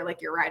ones that are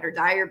like your ride or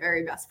die, your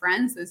very best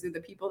friends. Those are the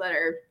people that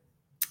are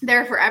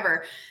there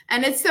forever.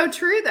 And it's so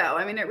true though.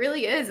 I mean, it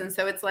really is. And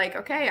so it's like,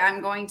 okay, I'm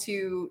going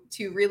to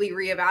really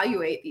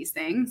reevaluate these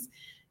things.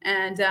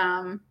 And,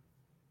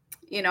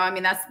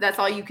 that's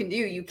all you can do.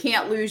 You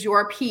can't lose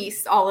your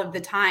peace all of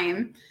the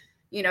time,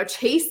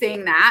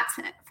 chasing that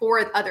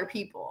for other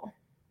people.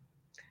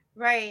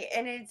 Right.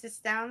 And it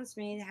astounds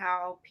me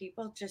how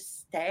people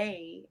just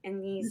stay in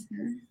these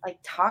like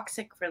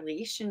toxic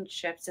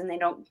relationships, and they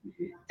don't,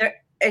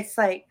 it's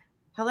like,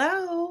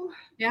 hello.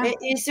 Yeah.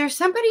 Is there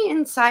somebody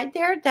inside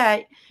there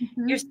that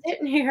you're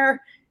sitting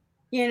here,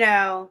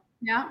 Yeah.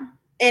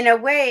 in a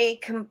way,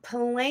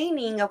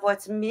 complaining of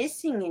what's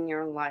missing in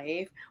your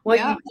life, what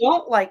Yeah. you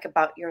don't like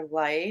about your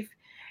life,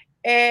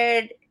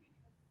 and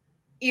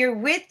you're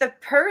with the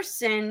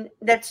person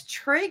that's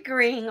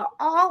triggering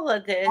all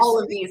of this.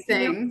 All of these you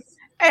know, things.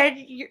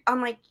 and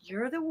I'm like,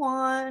 you're the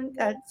one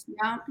that's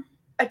Yeah.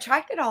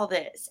 attracted all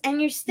this,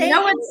 and you stay. You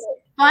know what's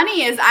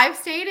funny is I've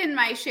stayed in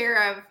my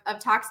share of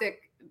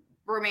toxic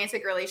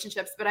romantic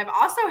relationships, but I've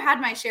also had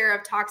my share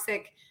of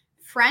toxic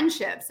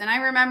friendships. And I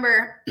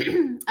remember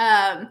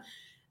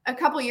a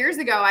couple years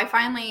ago,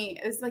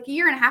 it was like a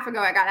year and a half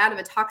ago, I got out of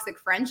a toxic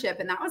friendship.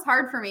 And that was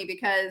hard for me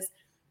because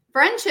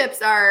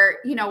friendships are,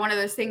 one of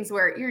those things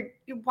where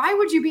why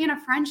would you be in a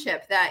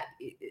friendship that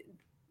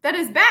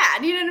is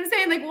bad? You know what I'm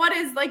saying? Like, what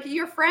is, like,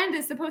 your friend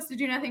is supposed to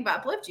do nothing but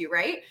uplift you,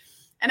 right?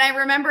 And I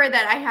remember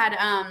that I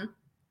had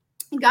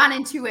gone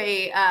into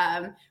it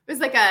was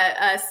like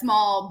a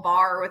small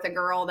bar with a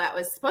girl that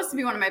was supposed to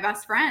be one of my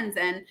best friends.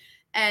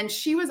 And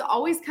she was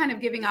always kind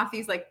of giving off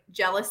these like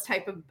jealous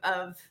type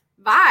of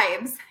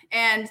vibes.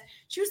 And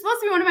she was supposed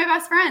to be one of my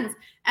best friends.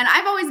 And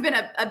I've always been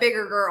a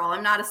bigger girl.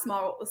 I'm not a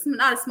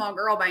small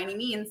girl by any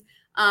means.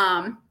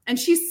 And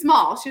she's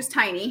small, she was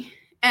tiny.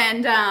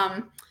 And,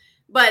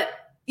 but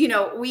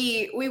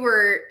we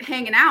were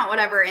hanging out,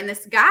 whatever. And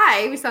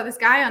we saw this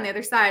guy on the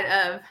other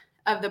side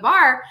of the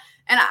bar.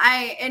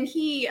 And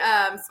he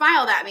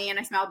smiled at me, and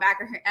I smiled back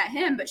at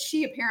him, but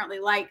she apparently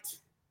liked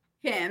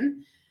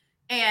him.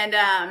 And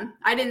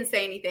I didn't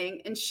say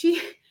anything. And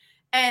she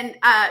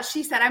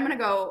said, I'm gonna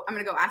go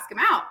ask him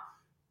out.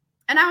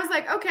 And I was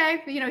like,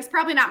 okay, he's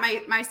probably not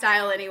my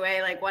style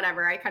anyway, like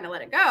whatever. I kind of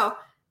let it go.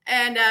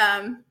 And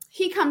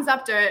he comes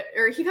up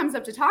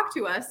to talk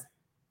to us.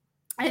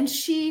 And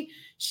she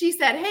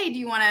said, hey, do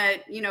you want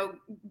to,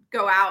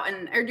 go out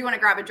or do you want to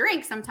grab a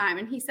drink sometime?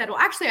 And he said, well,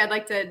 actually, I'd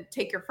like to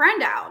take your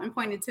friend out, and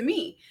pointed to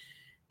me.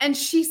 And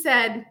she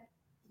said,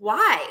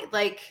 why?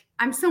 Like,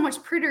 I'm so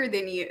much prettier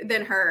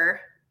than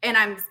her. And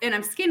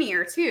I'm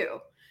skinnier too.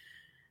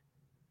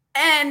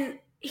 And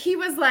he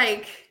was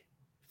like,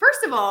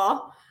 first of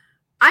all,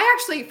 I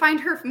actually find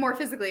her more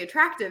physically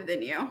attractive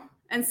than you.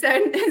 And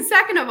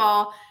second of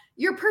all,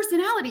 your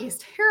personality is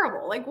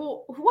terrible. Like,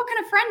 well, what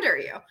kind of friend are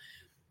you?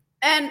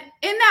 And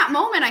in that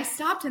moment, I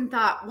stopped and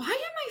thought, why am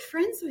I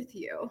friends with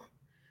you?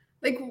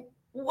 Like,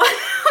 what?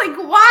 Like,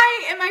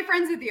 why am I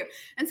friends with you?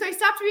 And so I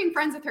stopped being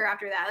friends with her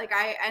after that. Like,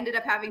 I ended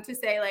up having to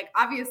say, like,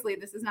 obviously,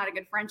 this is not a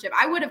good friendship.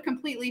 I would have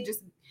completely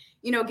just,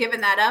 given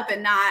that up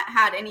and not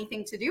had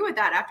anything to do with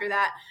that after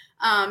that,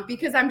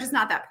 because I'm just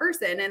not that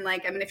person. And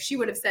like, I mean, if she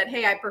would have said,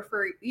 hey, I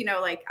prefer,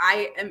 like,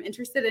 I am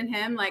interested in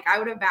him, like, I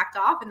would have backed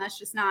off, and that's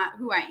just not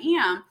who I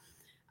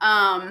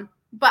am.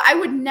 But I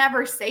would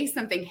never say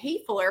something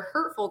hateful or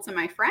hurtful to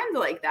my friend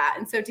like that.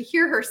 And so to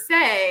hear her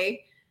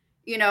say,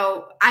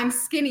 I'm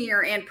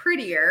skinnier and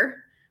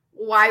prettier,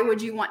 why would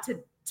you want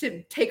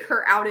to take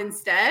her out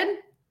instead?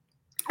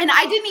 And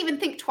I didn't even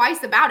think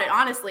twice about it,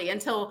 honestly,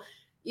 until,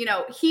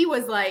 he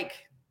was like,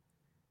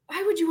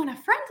 why would you want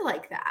a friend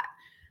like that?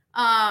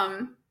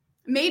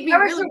 Made me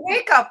really a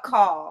wake-up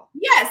call.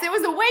 Yes, it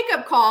was a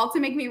wake-up call to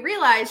make me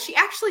realize she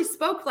actually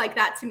spoke like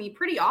that to me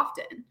pretty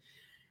often.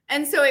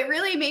 And so it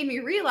really made me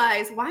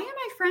realize, why am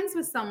I friends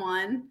with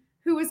someone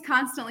who was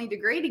constantly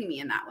degrading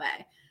me in that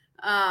way?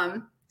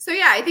 So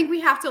yeah, I think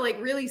we have to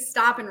like really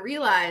stop and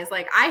realize,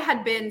 like, I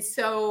had been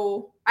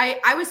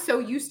I was so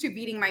used to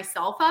beating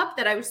myself up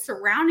that I was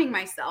surrounding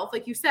myself,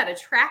 like you said,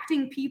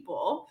 attracting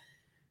people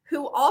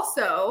who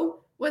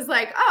also was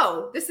like,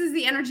 oh, this is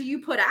the energy you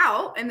put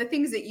out and the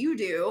things that you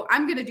do,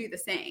 I'm going to do the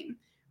same,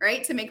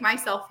 right? To make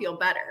myself feel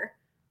better,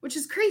 which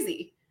is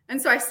crazy.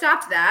 And so I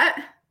stopped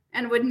that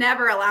and would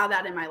never allow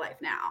that in my life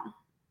now.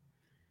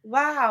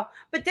 Wow.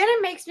 But then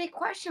it makes me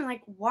question,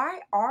 like, why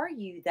are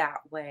you that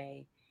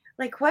way?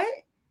 Like,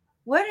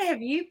 what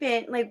have you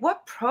been, like,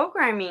 what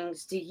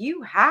programmings do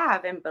you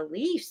have and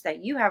beliefs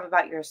that you have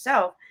about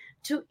yourself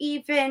to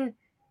even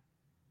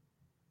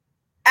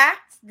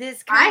act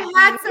this kind of I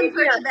had some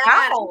pretty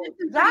bad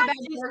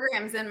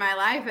programs in my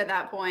life at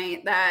that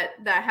point that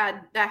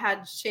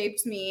had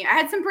shaped me. I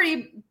had some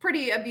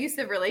pretty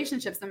abusive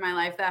relationships in my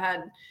life that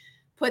had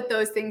put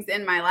those things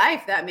in my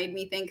life that made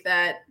me think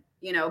that,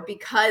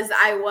 because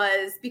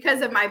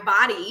of my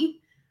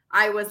body,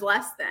 I was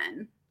less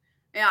than.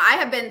 I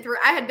had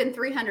been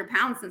 300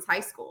 pounds since high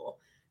school.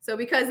 So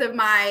because of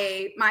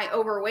my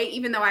overweight,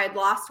 even though I had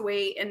lost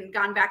weight and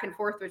gone back and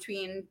forth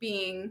between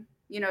being,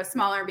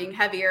 smaller and being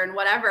heavier and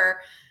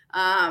whatever,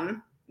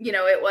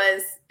 it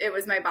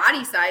was my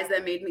body size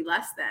that made me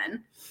less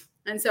than.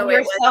 And so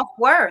your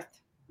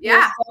self-worth.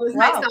 Yeah, it was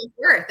my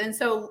self-worth. And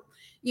so,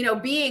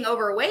 being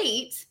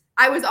overweight,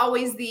 I was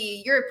always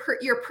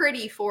you're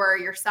pretty for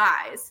your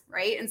size,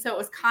 right? And so it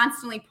was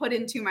constantly put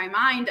into my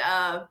mind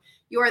of,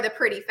 you're the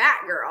pretty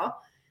fat girl.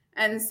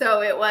 And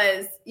so it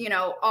was,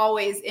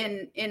 always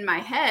in my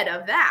head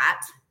of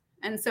that.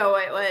 And so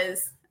it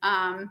was,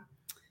 I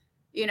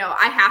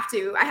have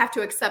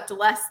to accept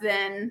less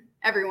than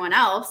everyone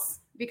else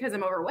because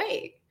I'm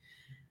overweight.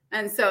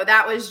 And so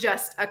that was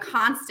just a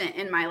constant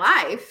in my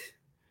life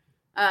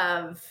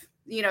of,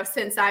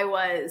 since I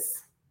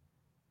was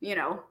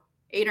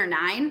 8 or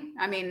 9.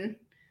 I mean,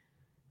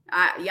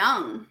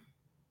 young.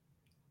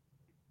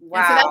 Wow.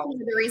 And so that's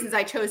one of the reasons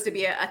I chose to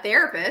be a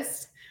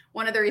therapist.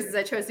 One of the reasons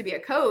I chose to be a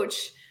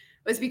coach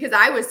was because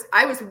I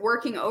was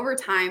working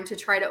overtime to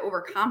try to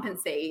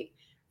overcompensate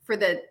for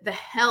the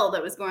hell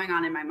that was going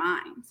on in my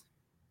mind.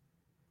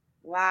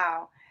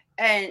 Wow.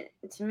 And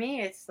to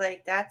me, it's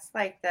like, that's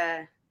like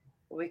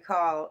what we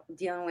call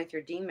dealing with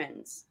your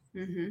demons.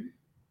 Mm-hmm.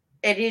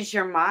 It is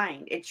your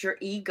mind. It's your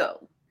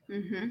ego.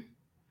 Mm-hmm.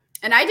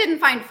 And I didn't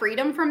find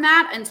freedom from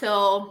that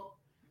until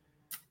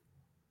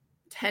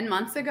 10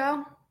 months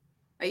ago,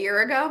 a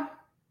year ago.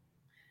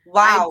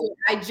 Wow.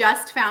 I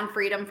just found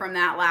freedom from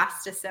that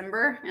last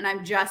December, and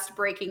I'm just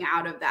breaking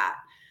out of that.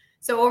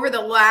 So over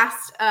the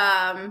last,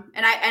 and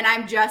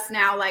I'm just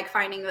now like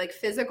finding like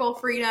physical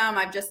freedom.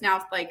 I've just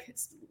now like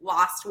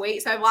lost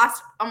weight. So I've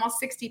lost almost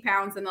 60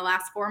 pounds in the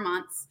last 4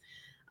 months.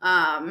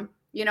 And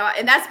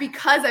that's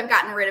because I've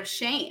gotten rid of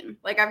shame.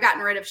 Like I've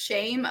gotten rid of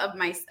shame of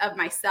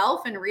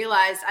myself and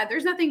realized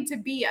there's nothing to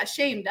be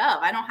ashamed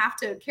of. I don't have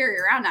to carry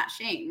around that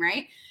shame.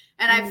 Right.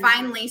 And I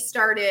finally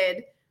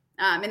started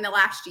in the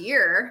last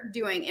year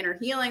doing inner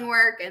healing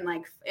work and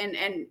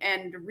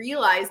and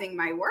realizing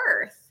my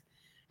worth.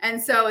 And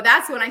so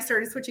that's when I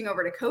started switching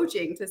over to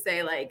coaching to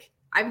say, like,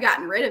 I've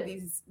gotten rid of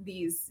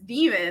these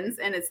demons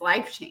and it's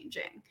life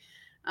changing.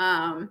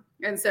 And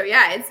so,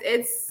 yeah,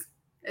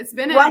 it's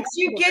been once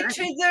you get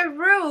to the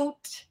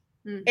root,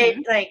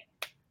 it like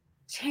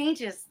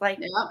changes, like,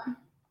 yep.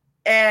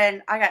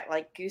 And I got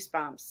like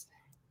goosebumps,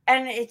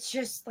 and it's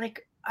just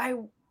like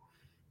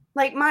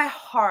my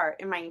heart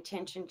and my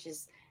intention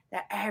just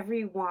that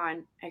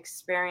everyone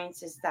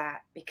experiences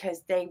that,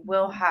 because they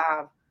will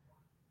have,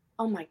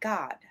 oh my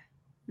God.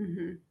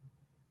 Mm-hmm.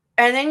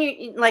 And then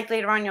you like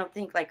later on you'll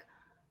think like,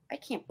 I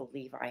can't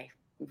believe I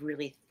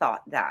really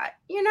thought that,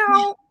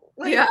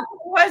 like, yeah.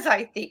 What was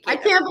I thinking? I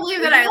can't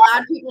believe that I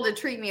allowed people to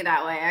treat me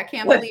that way. I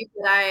can't believe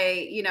that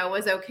I,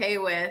 was okay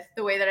with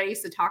the way that I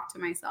used to talk to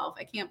myself.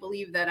 I can't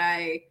believe that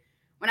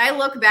when I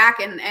look back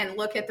and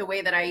look at the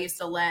way that I used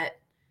to let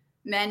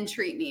men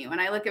treat me, when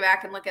I look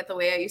back and look at the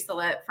way I used to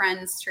let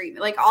friends treat me,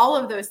 like all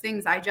of those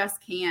things, I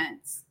just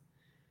can't,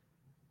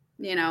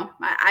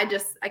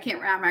 I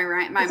can't wrap my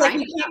mind. Like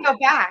you can't go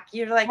back.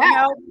 You're like,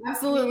 no,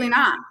 absolutely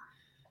not.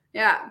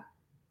 Yeah.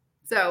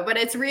 So, but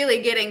it's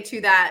really getting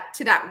to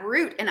that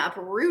root and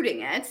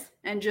uprooting it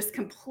and just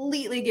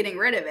completely getting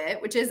rid of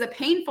it, which is a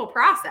painful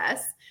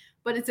process,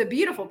 but it's a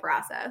beautiful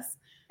process.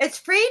 It's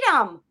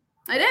freedom.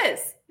 It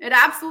is. It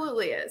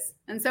absolutely is.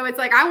 And so it's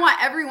like, I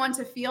want everyone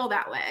to feel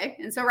that way.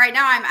 And so right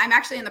now I'm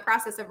actually in the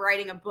process of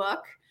writing a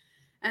book.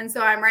 And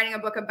so I'm writing a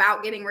book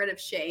about getting rid of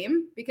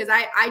shame, because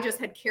I just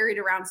had carried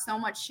around so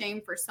much shame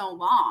for so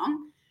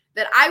long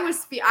that I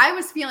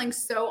was feeling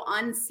so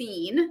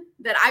unseen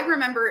that I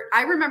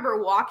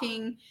remember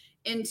walking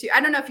into, I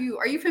don't know if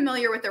are you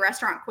familiar with the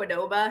restaurant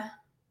Qdoba?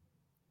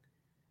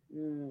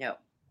 No.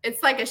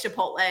 It's like a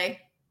Chipotle.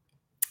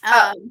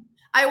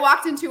 I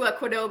walked into a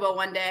Qdoba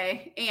one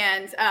day,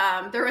 and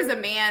there was a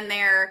man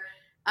there,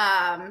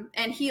 and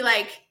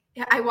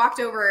I walked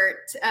over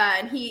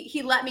and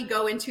he let me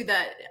go into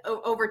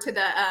over to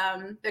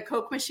the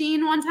Coke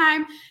machine one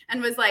time and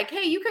was like,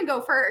 hey, you can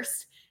go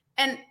first.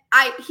 And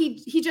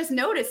he just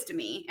noticed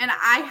me, and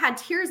I had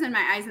tears in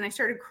my eyes, and I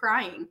started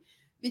crying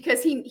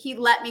because he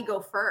let me go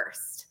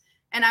first.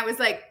 And I was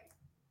like,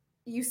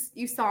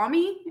 you saw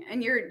me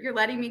and you're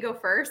letting me go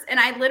first. And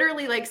I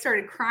literally like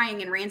started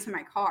crying and ran to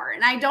my car,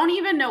 and I don't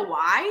even know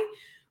why,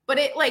 but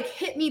it like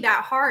hit me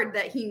that hard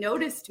that he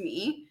noticed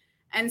me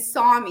and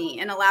saw me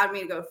and allowed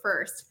me to go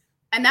first.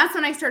 And that's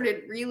when I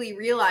started really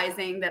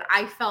realizing that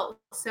I felt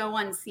so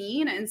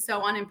unseen and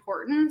so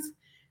unimportant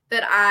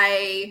that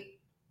I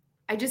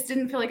just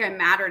didn't feel like I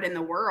mattered in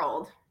the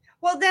world.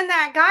 Well, then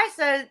that guy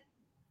said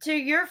to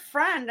your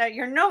friend that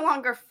you're no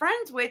longer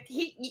friends with,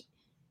 he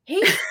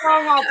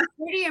saw how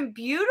pretty and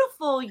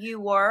beautiful you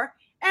were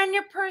and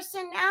your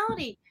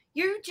personality.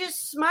 You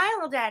just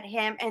smiled at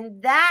him,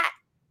 and that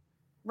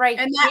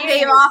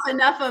gave off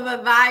enough of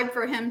a vibe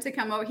for him to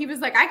come over. He was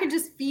like, I could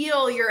just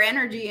feel your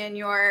energy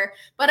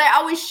but I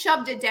always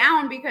shoved it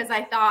down because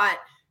I thought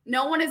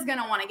no one is going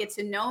to want to get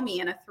to know me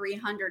in a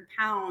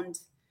 300-pound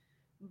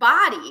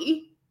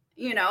body.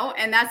 And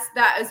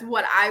that is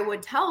what I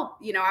would tell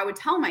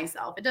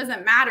myself. It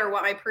doesn't matter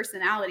what my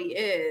personality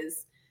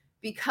is,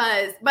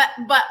 because, but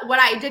what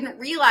I didn't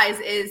realize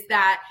is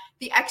that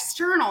the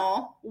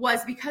external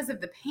was because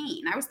of the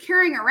pain. I was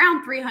carrying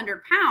around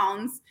 300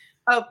 pounds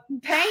of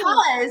pain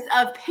because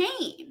of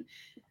pain.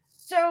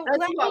 So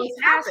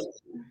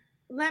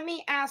let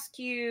me ask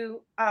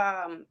you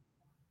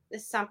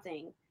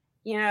something.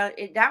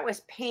 That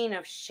was pain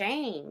of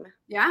shame.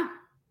 Yeah.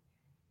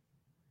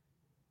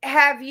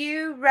 Have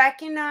you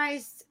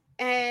recognized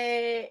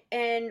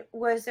and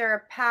was there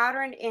a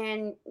pattern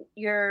in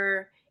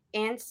your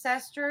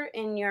ancestor,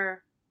 in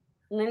your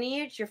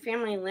lineage, your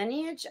family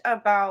lineage,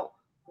 about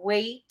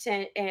weight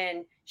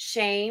and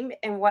shame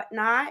and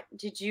whatnot?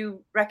 Did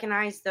you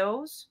recognize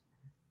those?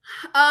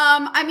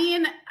 I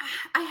mean,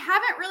 I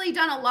haven't really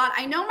done a lot.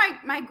 I know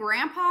my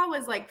grandpa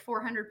was like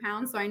 400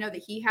 pounds, so I know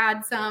that he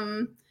had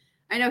some.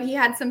 I know he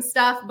had some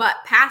stuff, but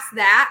past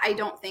that, I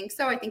don't think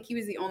so. I think he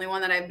was the only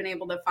one that I've been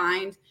able to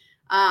find.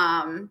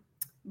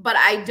 But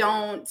I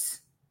don't.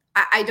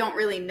 I don't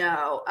really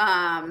know.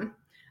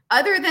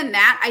 Other than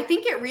that, I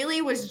think it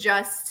really was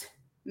just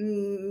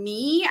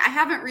me. I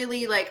haven't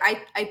really like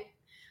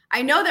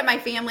I know that my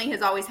family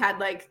has always had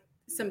like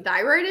some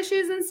thyroid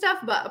issues and stuff,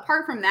 but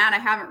apart from that, I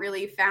haven't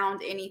really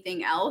found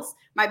anything else.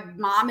 My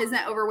mom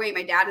isn't overweight,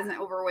 my dad isn't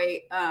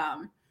overweight.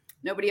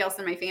 Nobody else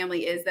in my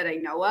family is that I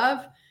know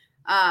of.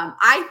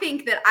 I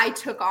think that I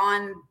took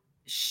on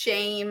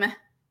shame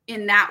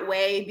in that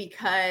way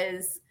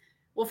because,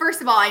 well,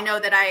 first of all, I know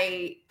that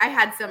I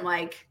had some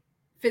like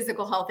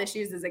physical health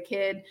issues as a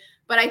kid,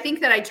 but I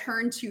think that I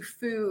turned to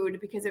food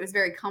because it was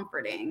very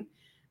comforting.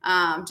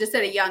 Just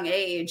at a young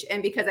age,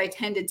 and because I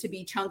tended to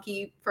be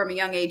chunky from a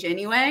young age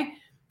anyway.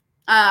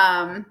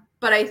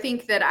 But I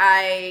think that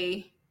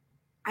I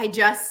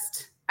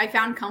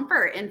found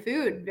comfort in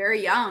food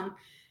very young.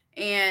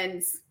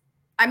 And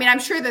I mean, I'm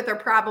sure that there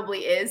probably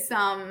is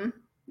some,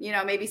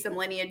 maybe some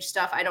lineage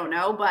stuff. I don't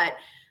know, but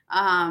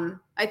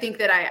I think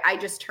that I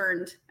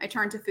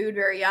turned to food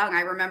very young.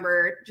 I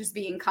remember just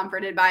being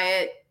comforted by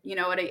it,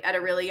 at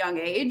a really young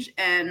age,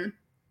 and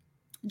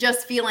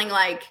just feeling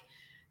like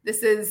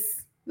this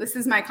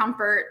is my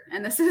comfort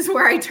and this is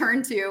where I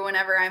turn to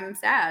whenever I'm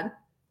sad.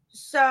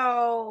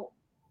 So,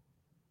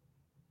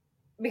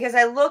 because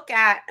I look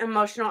at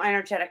emotional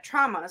energetic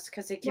traumas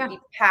because it can be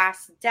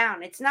passed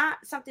down. It's not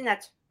something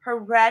that's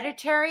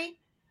hereditary.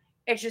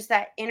 It's just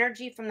that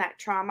energy from that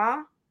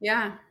trauma.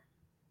 Yeah.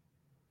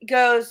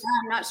 Goes.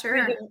 I'm not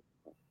sure. The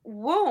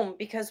womb,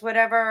 because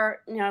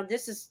whatever,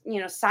 this is,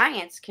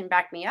 science can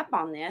back me up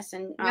on this.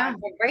 And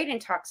Braden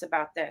talks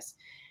about this.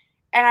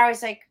 And I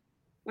was like,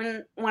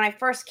 when I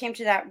first came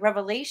to that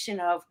revelation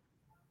of,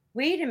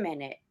 wait a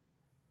minute,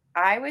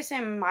 I was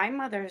in my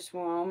mother's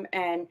womb,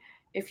 and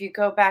if you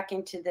go back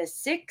into the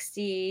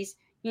 60s,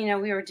 we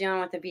were dealing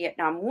with the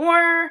Vietnam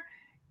War,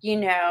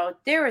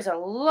 there was a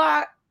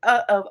lot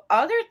of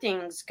other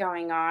things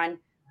going on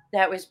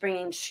that was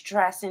bringing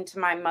stress into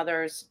my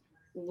mother's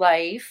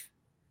life,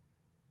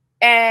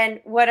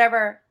 and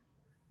whatever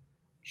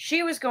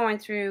she was going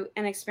through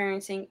and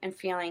experiencing and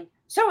feeling,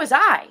 so was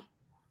I.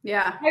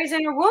 Yeah. I was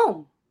in her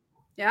womb.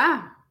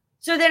 Yeah.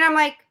 So then I'm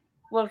like,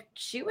 well,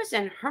 she was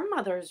in her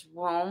mother's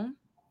womb.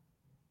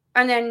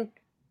 And then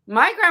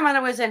my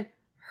grandmother was in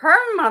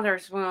her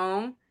mother's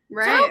womb.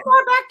 Right. So how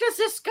far back does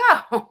this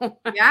go?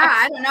 Yeah,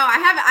 I don't know.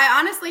 I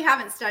honestly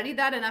haven't studied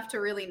that enough to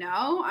really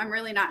know. I'm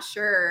really not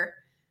sure.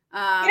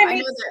 It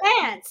makes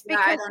sense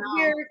because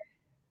we're,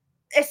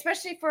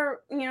 especially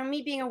for,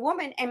 me being a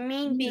woman and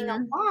me being a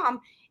mom.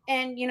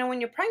 And,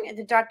 when you're pregnant,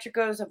 the doctor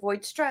goes,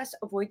 avoid stress.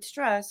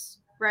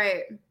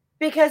 Right.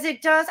 Because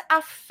it does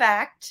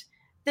affect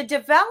the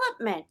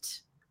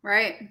development.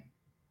 Right.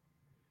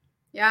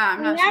 Yeah,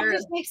 I'm not sure. That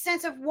just makes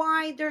sense of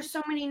why there's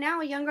so many now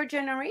younger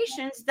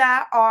generations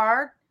that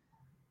are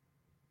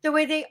the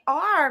way they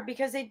are,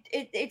 because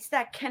it's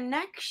that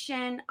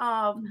connection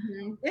of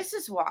this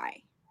is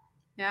why.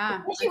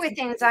 Yeah. Especially with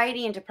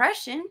anxiety and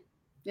depression.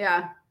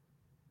 Yeah.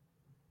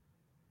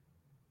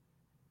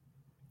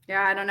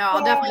 Yeah, I don't know.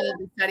 I'll definitely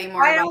need to study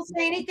more. I don't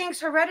say anything's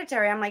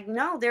hereditary. I'm like,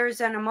 no,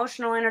 there's an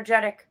emotional,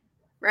 energetic.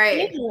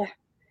 Right.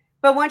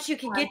 But once you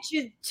can get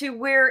to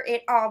where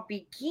it all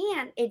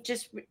began,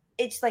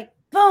 it's like,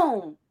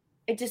 boom,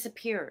 it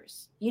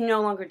disappears. You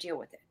no longer deal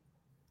with it.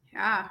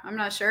 Yeah, I'm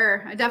not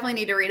sure. I definitely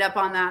need to read up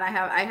on that.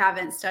 I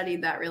haven't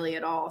studied that really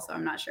at all, so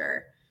I'm not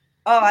sure.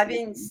 Oh, I've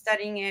been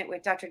studying it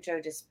with Dr.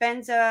 Joe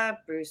Dispenza,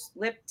 Bruce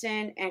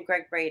Lipton, and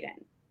Greg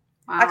Braden.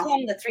 Wow. I call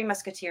them the Three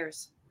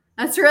Musketeers.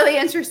 That's really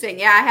interesting.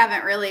 Yeah, I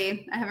haven't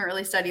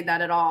really studied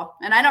that at all.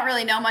 And I don't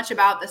really know much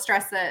about the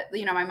stress that,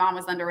 my mom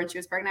was under when she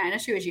was pregnant. I know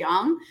she was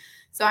young,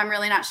 so I'm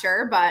really not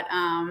sure, but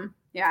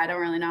yeah, I don't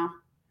really know.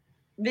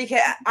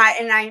 Because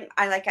I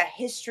like a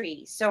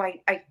history. So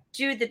I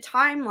do the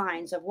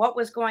timelines of what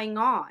was going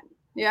on.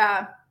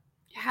 Yeah.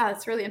 Yeah,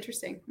 that's really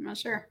interesting. I'm not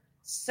sure.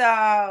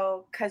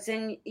 So, because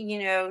in,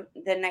 the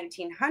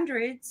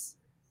 1900s,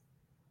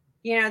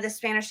 the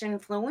Spanish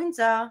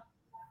influenza,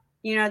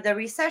 the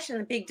recession,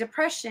 the Big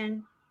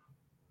Depression,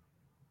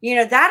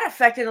 that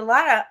affected a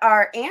lot of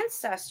our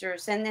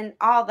ancestors, and then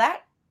all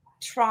that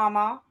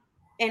trauma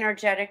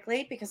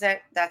energetically, because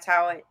that's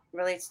how it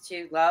relates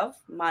to love,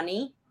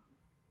 money,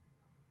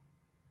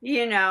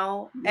 and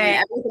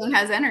everything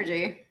has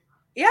energy.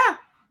 Yeah.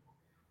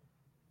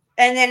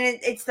 And then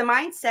it's the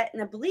mindset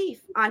and the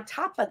belief on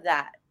top of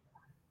that.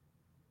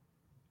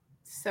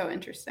 So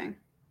interesting.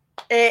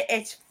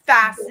 It's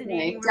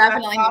fascinating.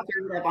 Definitely.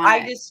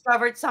 I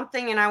discovered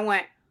something and I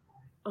went,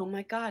 oh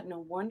my God, no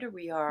wonder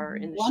we are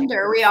in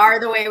the we are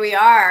the way we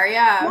are.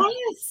 Yeah.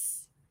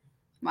 Yes.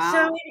 Wow.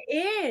 So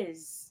it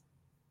is.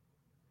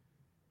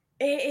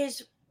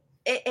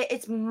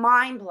 It's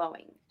mind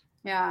blowing.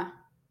 Yeah.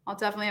 I'll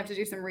definitely have to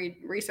do some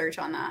research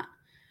on that.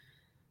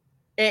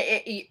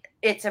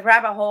 It's a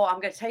rabbit hole. I'm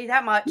going to tell you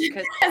that much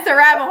because it's a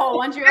rabbit hole.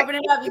 Once you open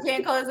it up, you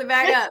can't close it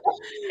back up.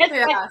 it's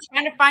like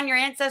trying to find your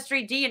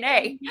ancestry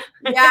DNA.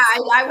 Yeah,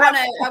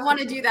 I want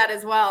to do that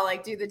as well.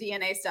 Like do the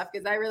DNA stuff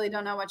because I really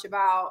don't know much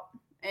about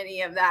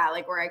any of that,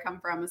 like where I come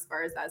from as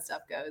far as that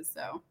stuff goes.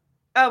 So.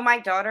 Oh, my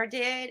daughter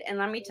did, and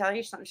let me tell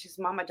you something. She's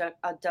Mama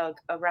dug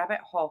a rabbit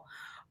hole.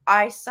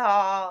 I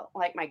saw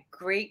like my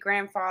great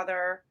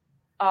grandfather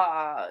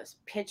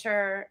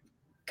picture.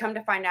 Come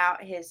to find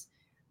out, his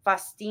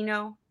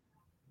Faustino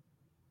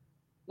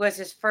was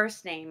his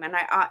first name, and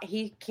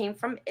he came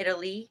from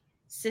Italy,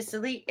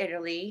 Sicily,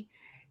 Italy.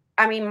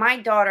 I mean, my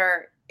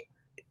daughter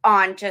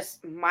on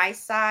just my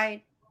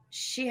side,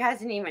 she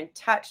hasn't even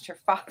touched her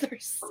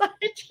father's side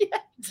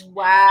yet.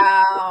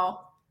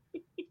 Wow.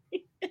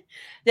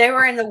 They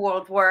were in the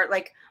World War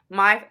I.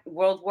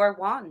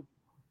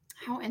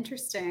 How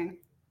interesting.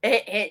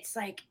 It's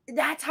like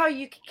that's how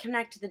you can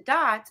connect the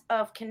dots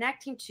of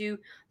connecting to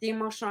the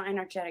emotional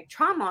energetic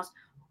traumas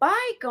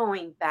by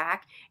going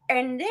back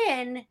and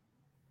then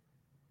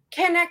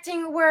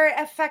connecting where it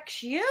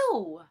affects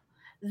you.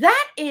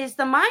 That is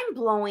the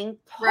mind-blowing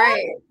part.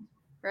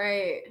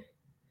 Right.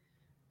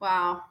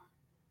 Wow.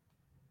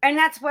 And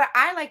that's what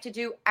I like to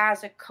do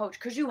as a coach,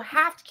 because you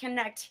have to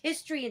connect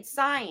history and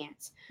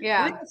science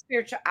with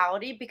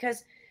spirituality,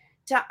 because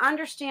to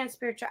understand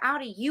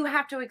spirituality, you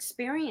have to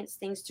experience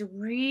things to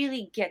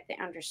really get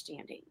the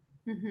understanding.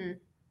 Mm-hmm.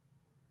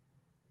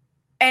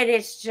 And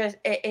it's just,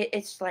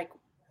 it's like,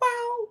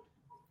 wow.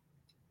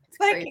 It's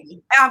like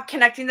crazy. I'm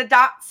connecting the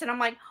dots and I'm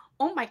like,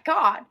 oh my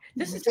God,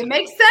 it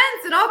makes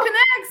sense. It all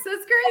connects.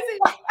 That's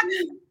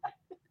crazy.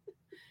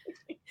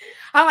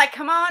 I'm like,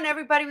 come on,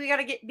 everybody, we got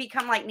to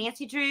become like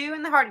Nancy Drew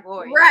and the Hardy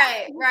Boys.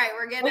 Right.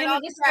 We're getting it all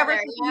discover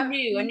together. something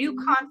new, a new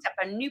concept,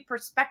 a new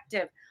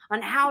perspective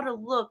on how to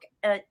look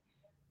at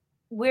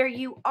where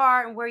you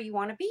are and where you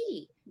want to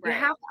be. Right. You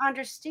have to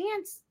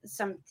understand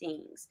some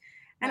things.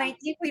 And I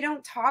think we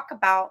don't talk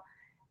about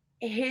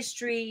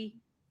history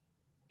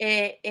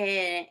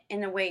in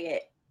the way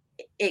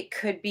it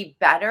could be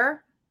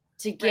better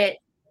to get,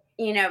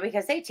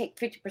 because they take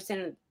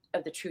 50%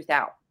 of the truth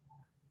out.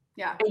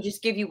 Yeah. And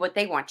just give you what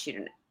they want you to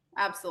know.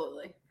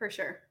 Absolutely. For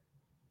sure.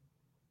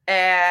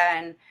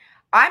 And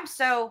I'm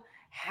so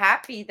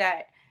happy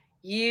that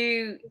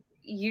you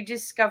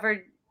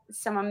discovered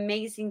some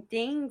amazing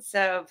things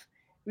of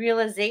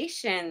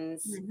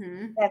realizations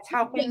that's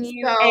helping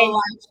you. So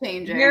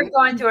life-changing. You're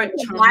going through in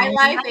my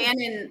life and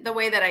in the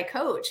way that I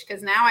coach,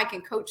 because now I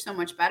can coach so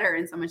much better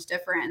and so much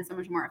different and so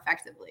much more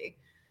effectively.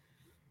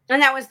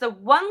 And that was the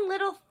one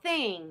little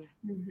thing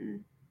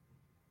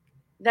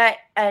that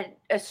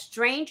a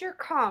stranger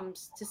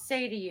comes to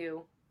say to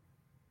you,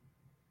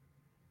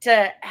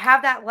 to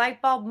have that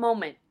light bulb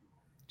moment.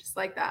 Just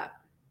like that.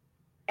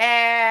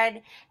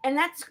 And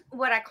that's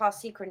what I call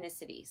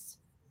synchronicities.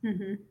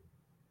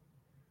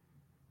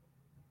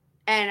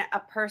 And a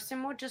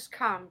person will just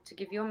come to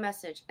give you a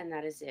message, and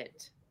that is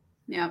it.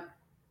 Yeah.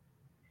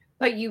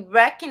 But you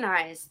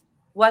recognize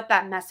what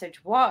that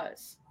message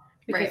was,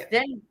 because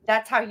then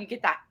that's how you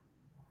get that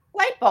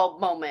light bulb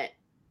moment.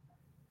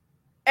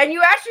 And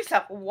you ask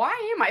yourself, why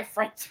am I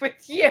friends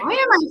with you? Why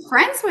am I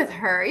friends with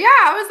her? Yeah,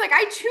 I was like,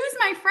 I choose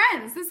my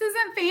friends. This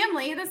isn't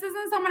family. This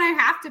isn't someone I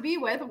have to be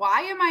with.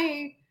 Why am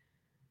I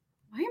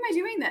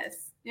doing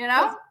this?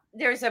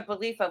 There's a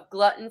belief of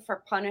glutton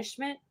for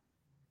punishment.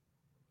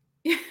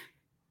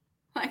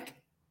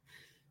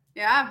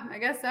 I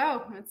guess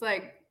so. It's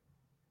like,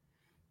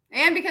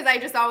 and because I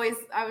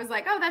was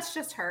like, oh, that's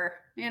just her,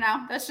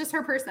 that's just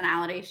her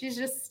personality. She's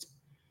just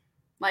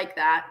like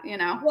that,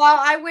 Well,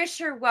 I wish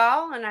her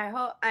well,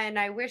 and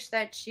I wish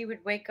that she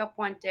would wake up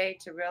one day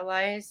to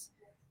realize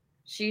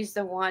she's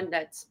the one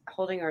that's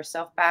holding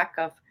herself back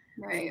of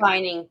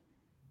finding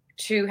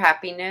true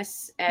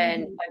happiness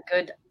and a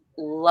good,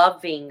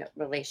 loving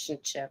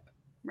relationship.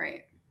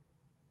 Right.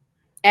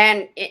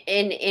 And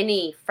in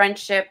any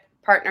friendship,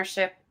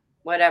 partnership,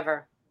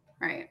 whatever.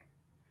 Right.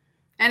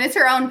 And it's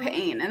her own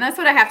pain. And that's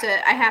what I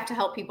have to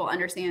help people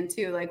understand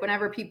too. Like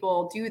whenever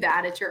people do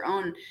that, it's their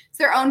own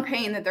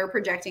pain that they're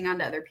projecting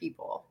onto other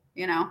people.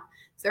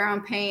 It's their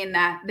own pain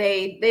that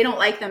they don't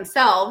like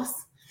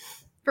themselves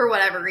for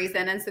whatever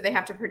reason. And so they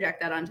have to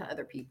project that onto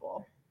other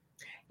people.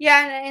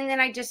 Yeah. And then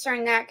I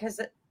discern that because,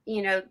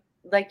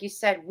 like you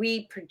said,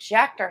 we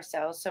project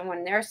ourselves. So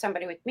when there's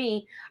somebody with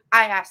me,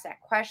 I ask that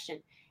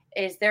question.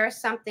 Is there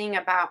something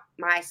about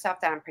myself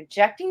that I'm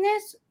projecting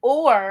this?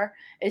 Or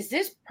is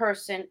this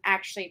person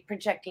actually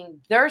projecting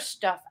their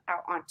stuff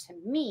out onto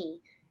me?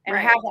 And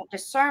have that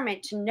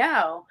discernment to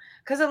know.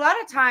 Because a lot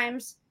of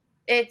times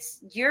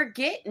you're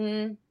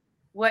getting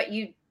what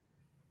you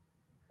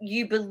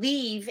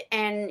believe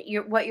and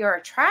what you're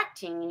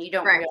attracting, and you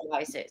don't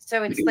realize it.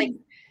 So it's like,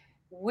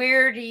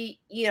 where do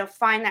you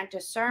find that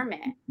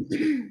discernment?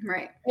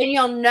 Right. And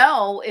you'll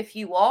know if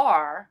you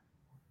are.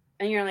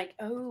 And you're like,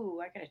 oh,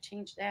 I got to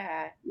change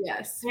that.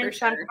 Yes, and for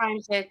sure.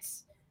 Sometimes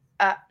it's,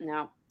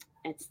 no,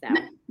 it's them.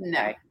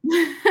 No.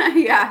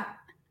 Yeah.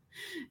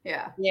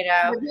 Yeah. You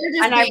know, If you're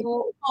just and being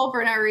hateful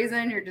for no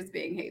reason, you're just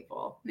being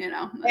hateful,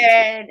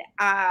 and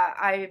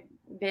I've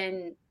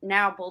been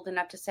now bold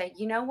enough to say,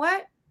 you know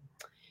what?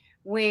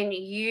 When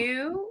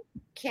you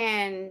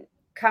can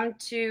come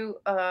to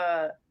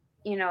a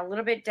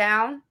little bit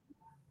down,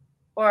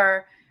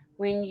 or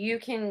when you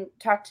can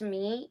talk to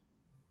me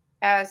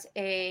as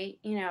an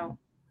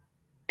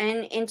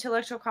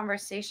intellectual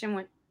conversation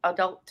with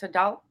adult to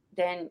adult,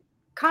 then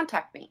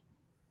contact me.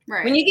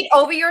 Right. When you get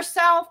over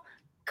yourself,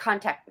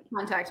 contact me.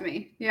 Contact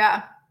me.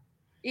 Yeah.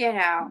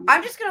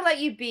 I'm just going to let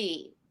you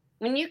be.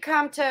 When you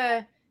come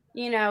to,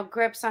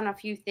 grips on a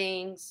few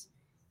things,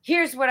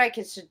 here's what I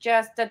can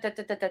suggest,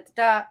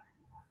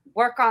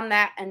 work on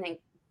that, and then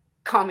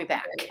call me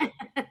back.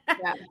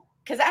 Yeah.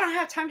 Because I don't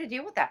have time to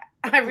deal with that.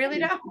 I really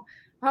don't.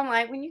 I'm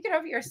like, when you get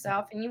over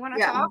yourself and you want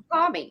to talk,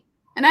 call me.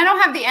 And I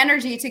don't have the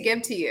energy to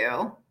give to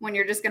you when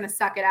you're just going to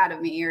suck it out of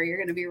me, or you're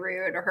going to be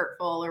rude or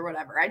hurtful or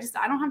whatever. I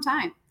don't have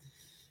time.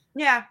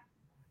 Yeah.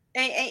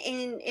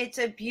 And it's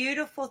a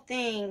beautiful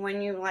thing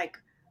when you're like,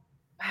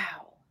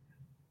 wow,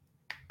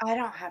 I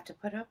don't have to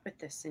put up with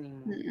this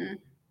anymore. Mm-mm.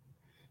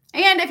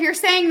 And if you're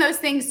saying those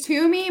things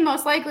to me,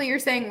 most likely you're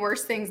saying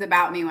worse things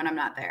about me when I'm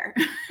not there.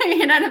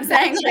 You know what I'm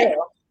saying?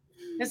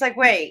 It's like,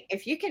 wait,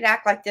 if you could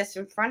act like this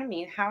in front of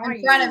me, how are you?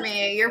 In front of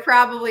me, you're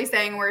probably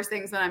saying worse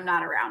things when I'm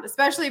not around,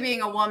 especially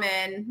being a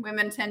woman.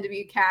 Women tend to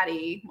be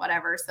catty,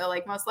 whatever. So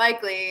like most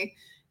likely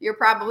you're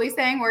probably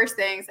saying worse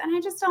things. And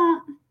I just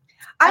don't.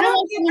 I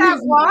don't get that.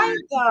 Why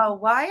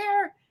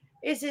though?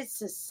 Is it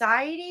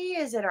society?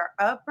 Is it our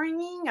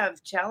upbringing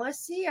of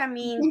jealousy? I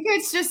mean, I think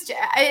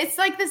it's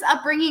like this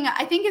upbringing.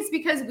 I think it's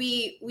because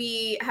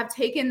we have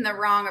taken the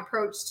wrong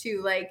approach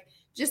to like,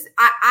 just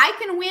I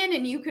can win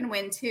and you can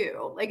win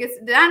too. Like it's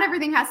not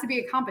everything has to be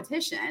a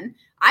competition.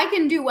 I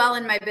can do well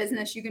in my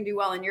business. You can do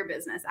well in your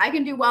business. I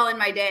can do well in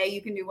my day.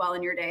 You can do well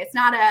in your day. It's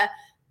not a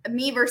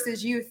me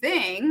versus you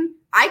thing.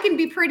 I can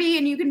be pretty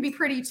and you can be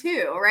pretty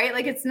too. Right.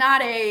 Like it's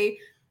not I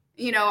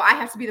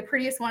have to be the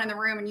prettiest one in the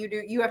room and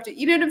you have to,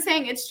 you know what I'm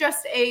saying? It's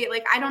just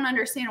I don't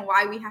understand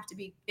why we have to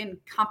be in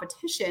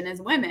competition as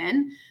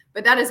women,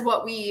 but that is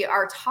what we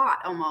are taught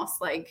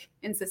almost like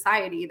in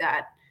society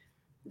that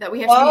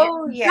we have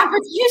to be in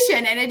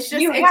competition, and it's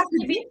just have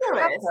to be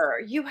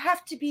tougher. You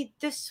have to be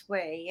this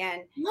way,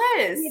 and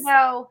yes,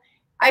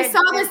 I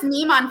saw this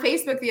meme on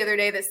Facebook the other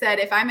day that said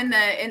if I'm in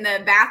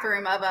the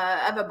bathroom of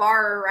a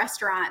bar or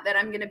restaurant, that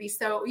I'm going to be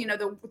so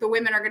the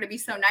women are going to be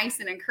so nice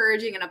and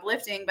encouraging and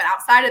uplifting, but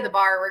outside of the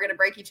bar we're going to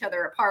break each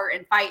other apart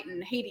and fight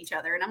and hate each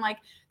other. And I'm like,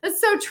 that's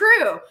so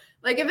true.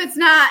 Like if it's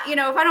not if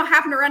I don't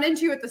happen to run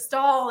into you at the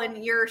stall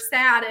and you're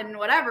sad and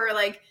whatever,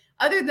 like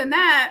other than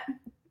that,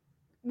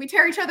 we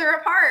tear each other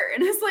apart.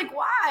 And it's like,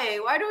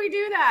 why do we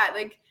do that?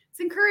 Like, let's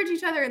encourage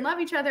each other and love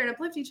each other and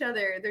uplift each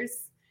other.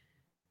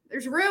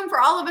 There's room for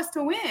all of us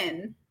to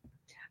win.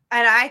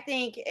 And I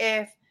think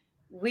if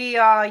we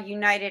are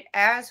united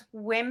as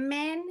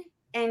women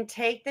and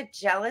take the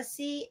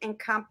jealousy and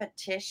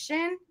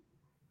competition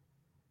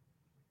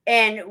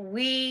and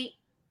we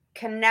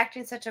connect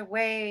in such a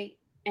way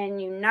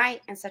and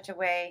unite in such a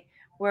way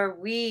where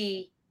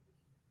we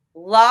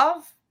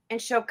love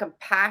and show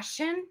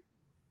compassion,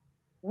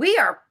 we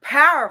are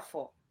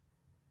powerful.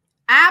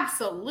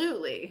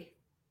 Absolutely.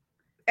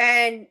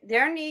 And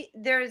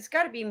there's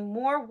got to be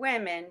more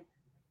women.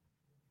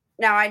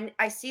 Now,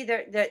 I see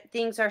that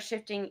things are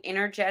shifting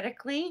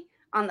energetically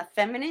on the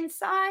feminine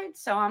side.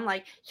 So I'm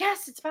like,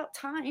 yes, it's about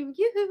time.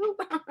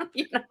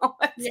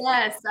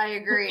 Yes, I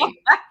agree.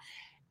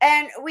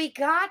 And we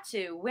got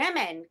to.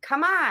 Women,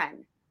 come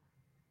on.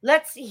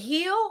 Let's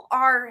heal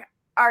our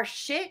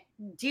shit,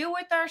 deal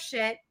with our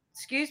shit.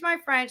 Excuse my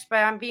French,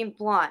 but I'm being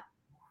blunt.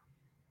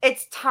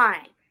 It's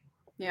time.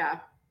 Yeah.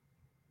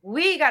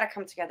 We got to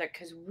come together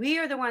because we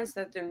are the ones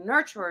that the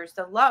nurturers,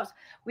 the loves.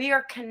 We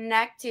are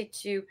connected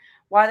to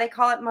why they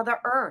call it Mother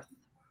Earth.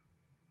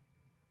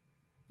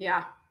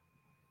 Yeah.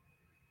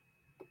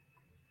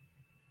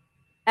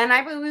 And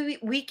I believe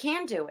we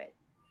can do it.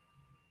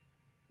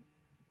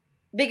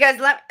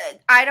 Because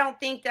I don't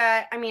think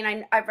that,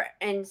 I've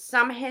in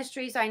some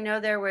histories, I know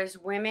there was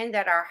women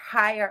that are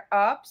higher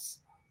ups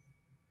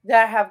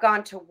that have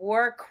gone to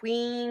war,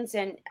 queens,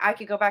 and I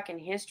could go back in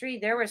history.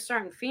 There were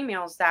certain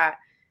females that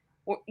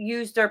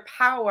used their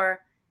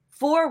power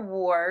for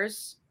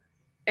wars,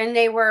 and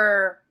they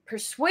were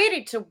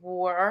persuaded to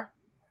war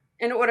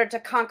in order to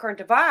conquer and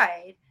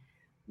divide.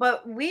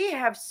 But we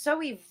have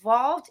so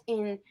evolved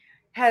and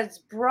has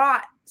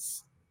brought,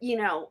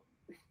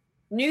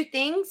 new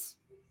things,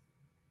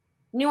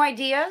 new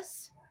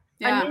ideas,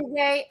 a new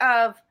way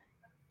of.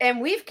 And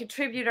we've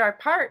contributed our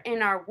part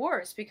in our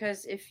wars,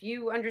 because if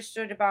you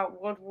understood about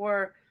World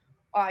War,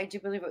 I do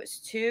believe it was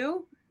II,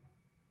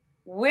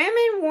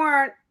 women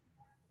weren't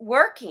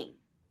working.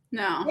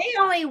 No. They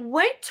only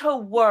went to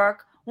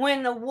work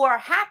when the war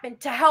happened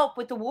to help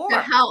with the war.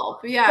 To help,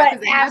 yeah.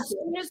 But as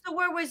soon as the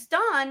war was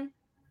done,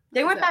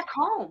 they went back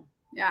home.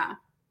 Yeah.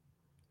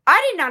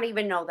 I did not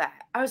even know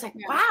that. I was like,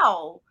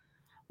 wow,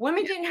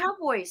 women didn't have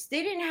voice.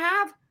 They didn't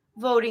have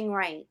voting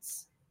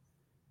rights.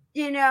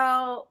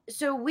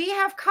 so we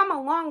have come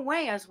a long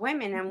way as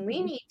women, and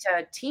we need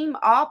to team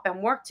up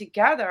and work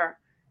together.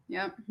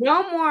 Yep.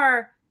 No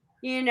more,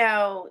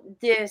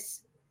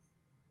 this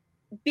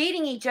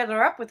beating each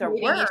other up with our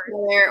words.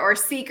 Or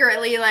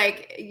secretly,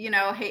 like,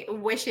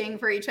 wishing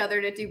for each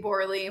other to do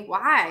poorly.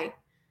 Why?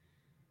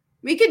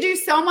 We could do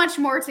so much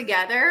more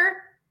together,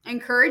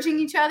 encouraging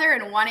each other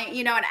and wanting,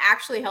 and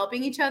actually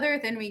helping each other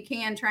than we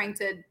can trying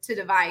to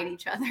divide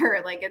each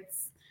other. Like,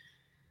 it's,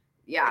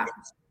 yeah.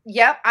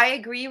 Yep, I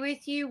agree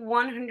with you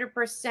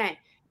 100%.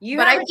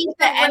 But I think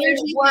the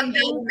energy thing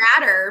does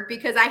matter,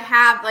 because I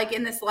have, like,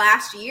 in this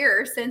last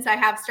year, since I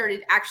have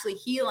started actually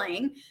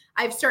healing,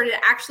 I've started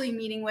actually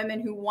meeting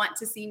women who want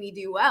to see me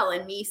do well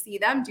and me see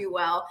them do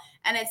well.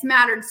 And it's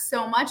mattered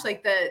so much,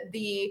 like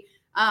the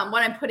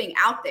what I'm putting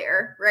out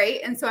there,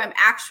 right? And so I'm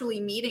actually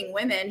meeting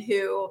women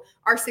who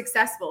are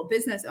successful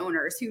business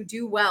owners, who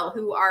do well,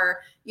 who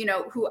are,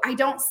 who I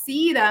don't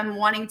see them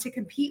wanting to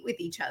compete with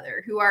each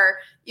other, who are,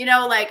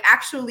 like,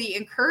 actually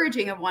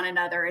encouraging of one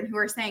another, and who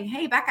are saying,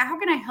 hey, Becca, how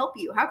can I help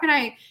you? How can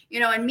I,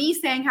 and me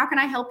saying, how can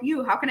I help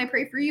you? How can I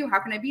pray for you? How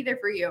can I be there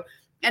for you?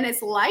 And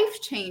it's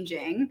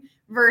life-changing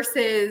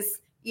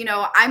versus,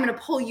 I'm going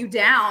to pull you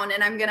down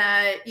and I'm going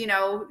to,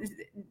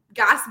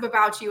 gossip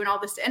about you and all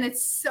this. And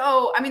it's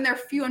so, they're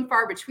few and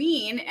far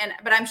between,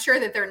 but I'm sure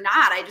that they're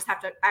not. I just have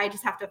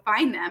to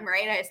find them,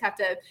 right? I just have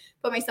to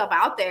put myself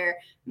out there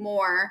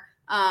more.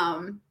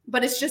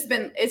 But it's just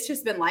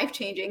been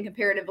life-changing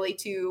comparatively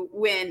to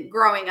when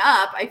growing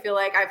up. I feel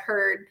like I've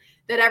heard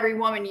that every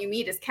woman you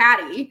meet is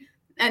catty,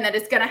 and that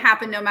it's going to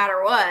happen no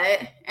matter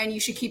what. And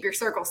you should keep your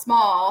circle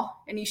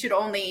small, and you should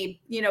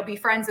only, be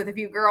friends with a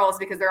few girls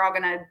because they're all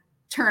going to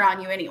turn on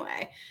you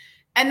anyway.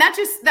 And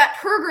that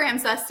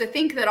programs us to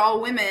think that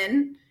all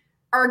women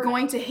are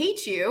going to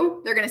hate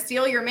you. They're going to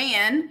steal your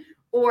man,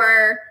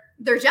 or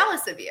they're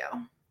jealous of you.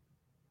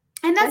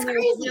 And that's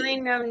crazy. There's really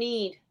no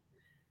need.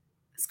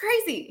 It's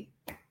crazy.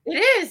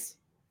 It is.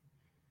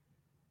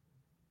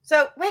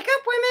 So wake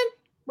up, women.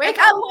 Wake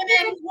up,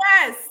 women.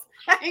 Yes.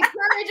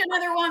 Encourage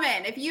another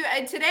woman. If you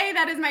today,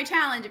 that is my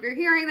challenge. If you're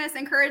hearing this,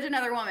 encourage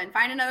another woman.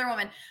 Find another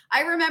woman.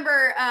 I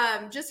remember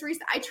just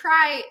recently, I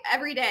try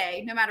every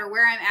day, no matter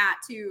where I'm at,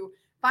 to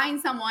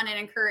find someone and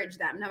encourage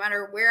them. No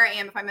matter where I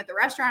am, if I'm at the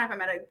restaurant, if I'm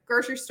at a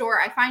grocery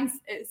store, I find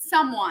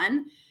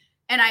someone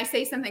and I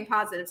say something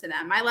positive to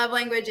them. My love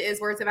language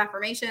is words of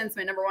affirmation. It's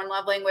my number one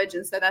love language,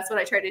 and so that's what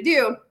I try to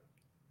do.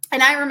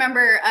 And I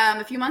remember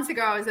a few months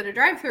ago, I was at a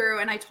drive-thru,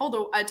 and I told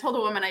a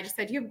woman, I just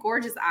said, "You have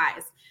gorgeous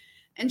eyes."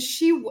 And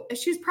she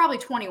was probably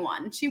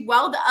 21. She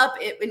welled up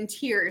in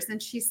tears,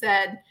 and she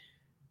said,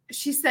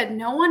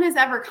 "No one has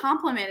ever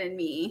complimented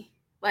me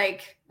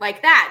like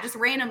that, just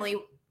randomly,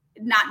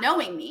 not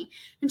knowing me."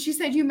 And she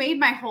said, "You made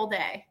my whole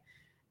day."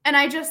 And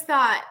I just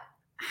thought,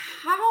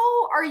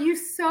 how are you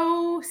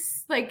so,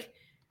 like,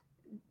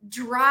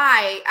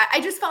 dry?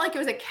 I just felt like it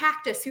was a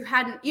cactus who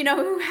hadn't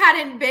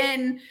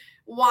been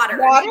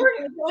watered. I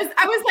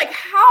was like,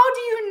 how do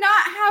you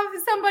not have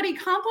somebody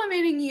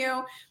complimenting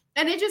you?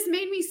 And it just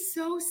made me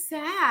so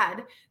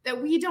sad that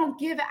we don't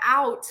give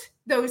out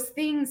those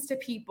things to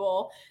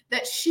people,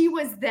 that she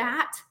was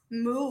that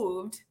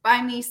moved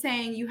by me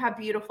saying, "You have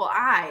beautiful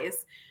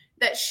eyes,"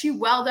 that she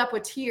welled up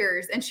with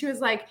tears. And she was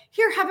like,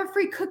 "Here, have a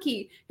free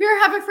cookie. Here,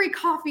 have a free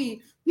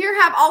coffee. Here,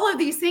 have all of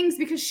these things,"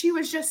 because she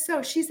was just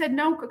she said,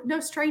 no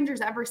strangers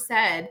ever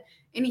said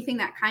anything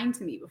that kind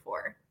to me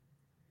before.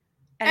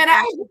 And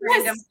I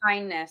random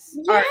kindness.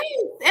 Yes.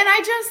 And I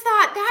just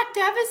thought, that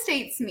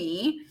devastates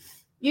me,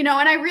 and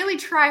I really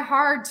try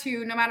hard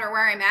to, no matter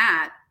where I'm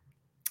at,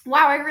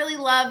 "Wow, I really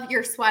love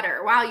your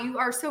sweater. Wow, you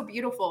are so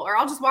beautiful." Or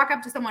I'll just walk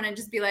up to someone and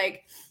just be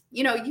like,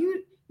 you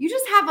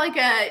just have like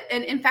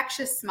an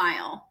infectious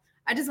smile.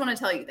 I just want to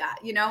tell you that,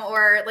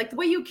 or like the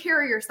way you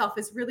carry yourself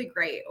is really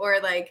great. Or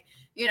like,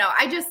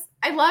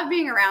 I love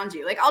being around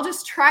you. Like, I'll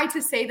just try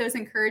to say those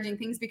encouraging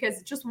things,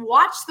 because just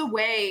watch the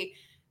way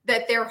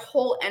that their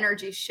whole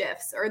energy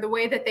shifts, or the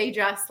way that they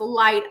just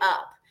light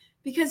up,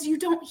 because you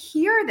don't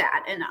hear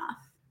that enough,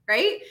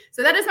 right?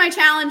 So that is my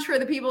challenge for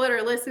the people that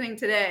are listening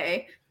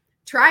today.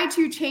 Try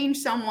to change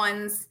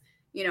someone's,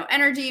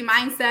 energy,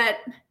 mindset,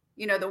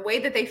 the way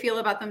that they feel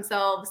about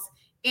themselves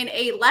in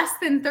a less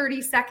than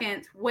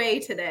 30-second way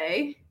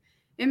today.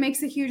 It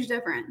makes a huge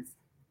difference.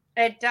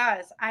 It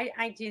does.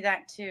 I do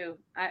that too.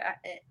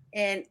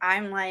 And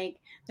I'm like,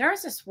 there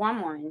was this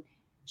woman.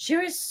 She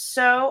was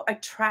so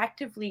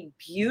attractively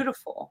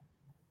beautiful.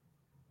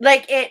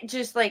 Like, it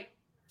just like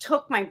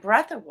took my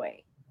breath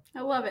away.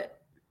 I love it.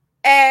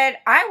 And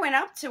I went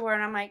up to her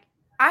and I'm like,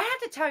 "I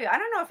have to tell you, I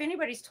don't know if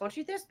anybody's told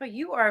you this, but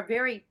you are a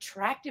very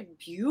attractive,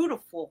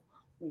 beautiful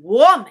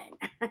woman."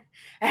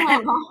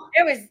 And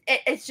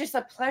it's just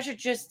a pleasure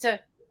just to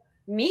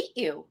meet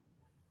you.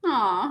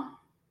 Aww.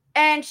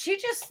 And she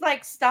just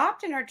like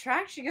stopped in her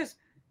tracks. She goes,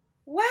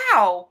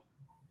 "Wow,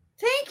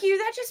 thank you.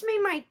 That just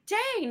made my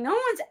day. No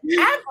one's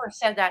ever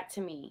said that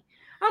to me."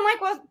 I'm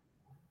like, "Well,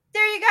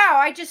 there you go.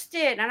 I just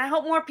did. And I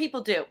hope more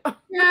people do."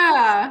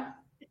 Yeah.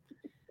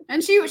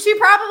 And she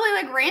probably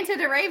like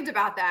ranted and raved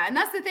about that. And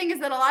that's the thing, is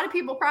that a lot of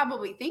people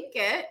probably think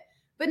it,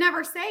 but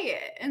never say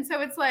it. And so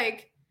it's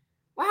like,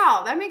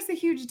 wow, that makes a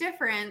huge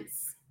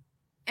difference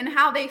in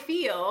how they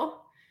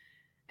feel.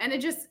 And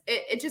it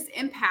just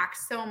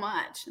impacts so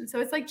much. And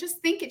so it's like, just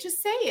think it,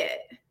 just say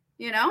it,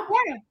 you know?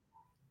 Yeah.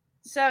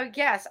 So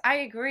yes, I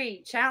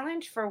agree.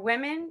 Challenge for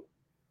women: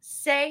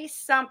 say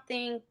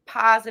something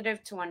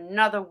positive to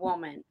another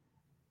woman.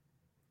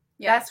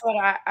 Yes. That's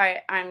what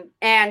I'm.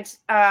 And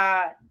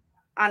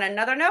on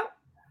another note,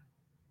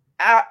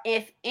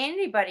 if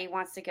anybody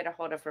wants to get a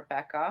hold of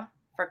Rebecca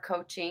for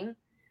coaching,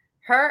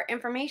 her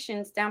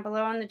information's down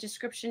below in the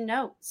description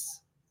notes.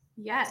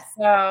 Yes.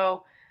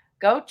 So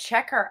go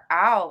check her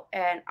out.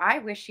 And I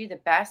wish you the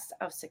best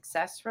of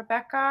success,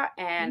 Rebecca.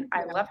 And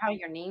I love how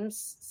your name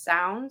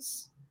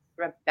sounds,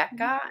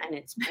 Rebecca, and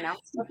it's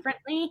pronounced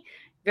differently.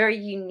 Very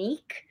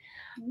unique.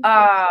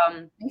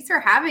 Thanks for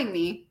having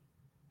me.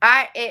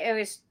 It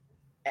was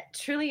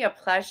truly a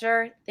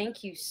pleasure.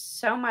 Thank you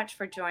so much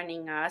for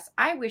joining us.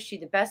 I wish you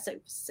the best of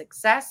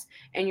success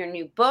in your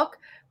new book.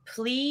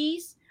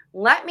 Please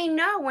let me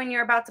know when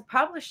you're about to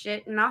publish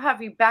it, and I'll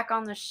have you back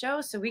on the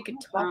show so we could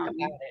talk about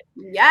it.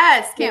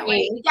 Yes, can't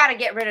wait. We got to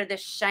get rid of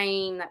this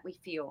shame that we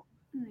feel.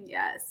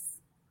 Yes.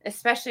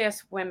 Especially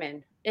us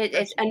women.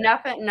 It's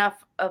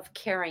enough of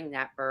carrying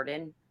that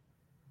burden.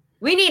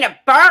 We need to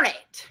burn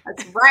it.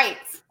 That's right.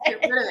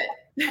 Get rid of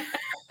it.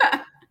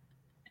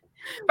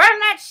 Burn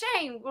that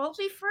shame. We'll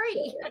be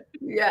free.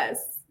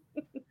 Yes.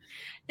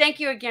 Thank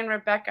you again,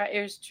 Rebecca.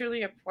 It was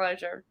truly a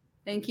pleasure.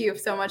 Thank you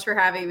so much for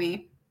having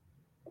me.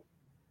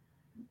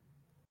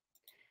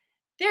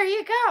 There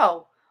you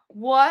go.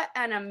 What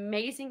an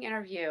amazing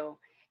interview.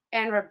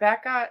 And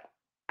Rebecca,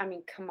 I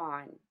mean, come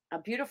on. A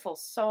beautiful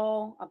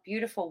soul, a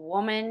beautiful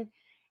woman,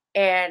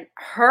 and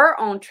her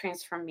own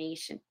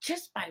transformation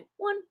just by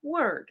one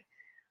word.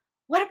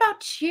 What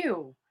about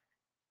you?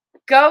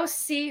 Go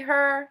see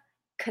her.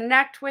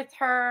 Connect with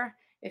her.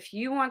 If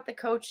you want the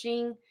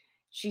coaching,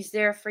 she's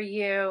there for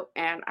you.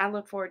 And I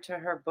look forward to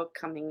her book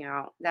coming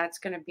out. That's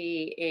going to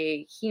be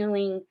a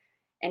healing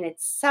in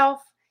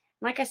itself.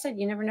 Like I said,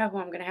 you never know who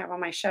I'm going to have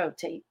on my show.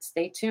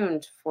 Stay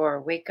tuned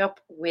for Wake Up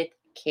with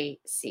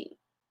KC.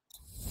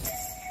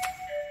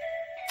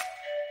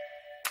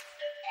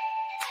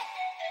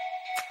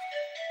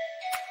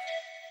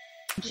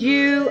 Do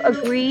you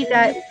agree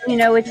that,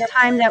 it's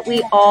time that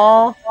we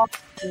all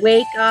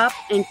wake up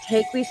and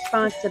take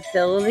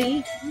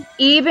responsibility,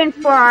 even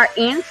for our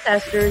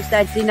ancestors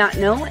that did not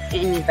know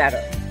any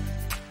better?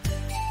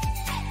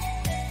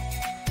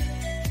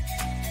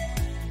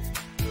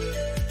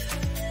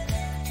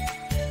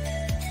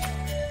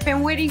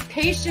 Been waiting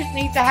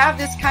patiently to have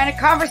this kind of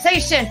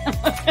conversation.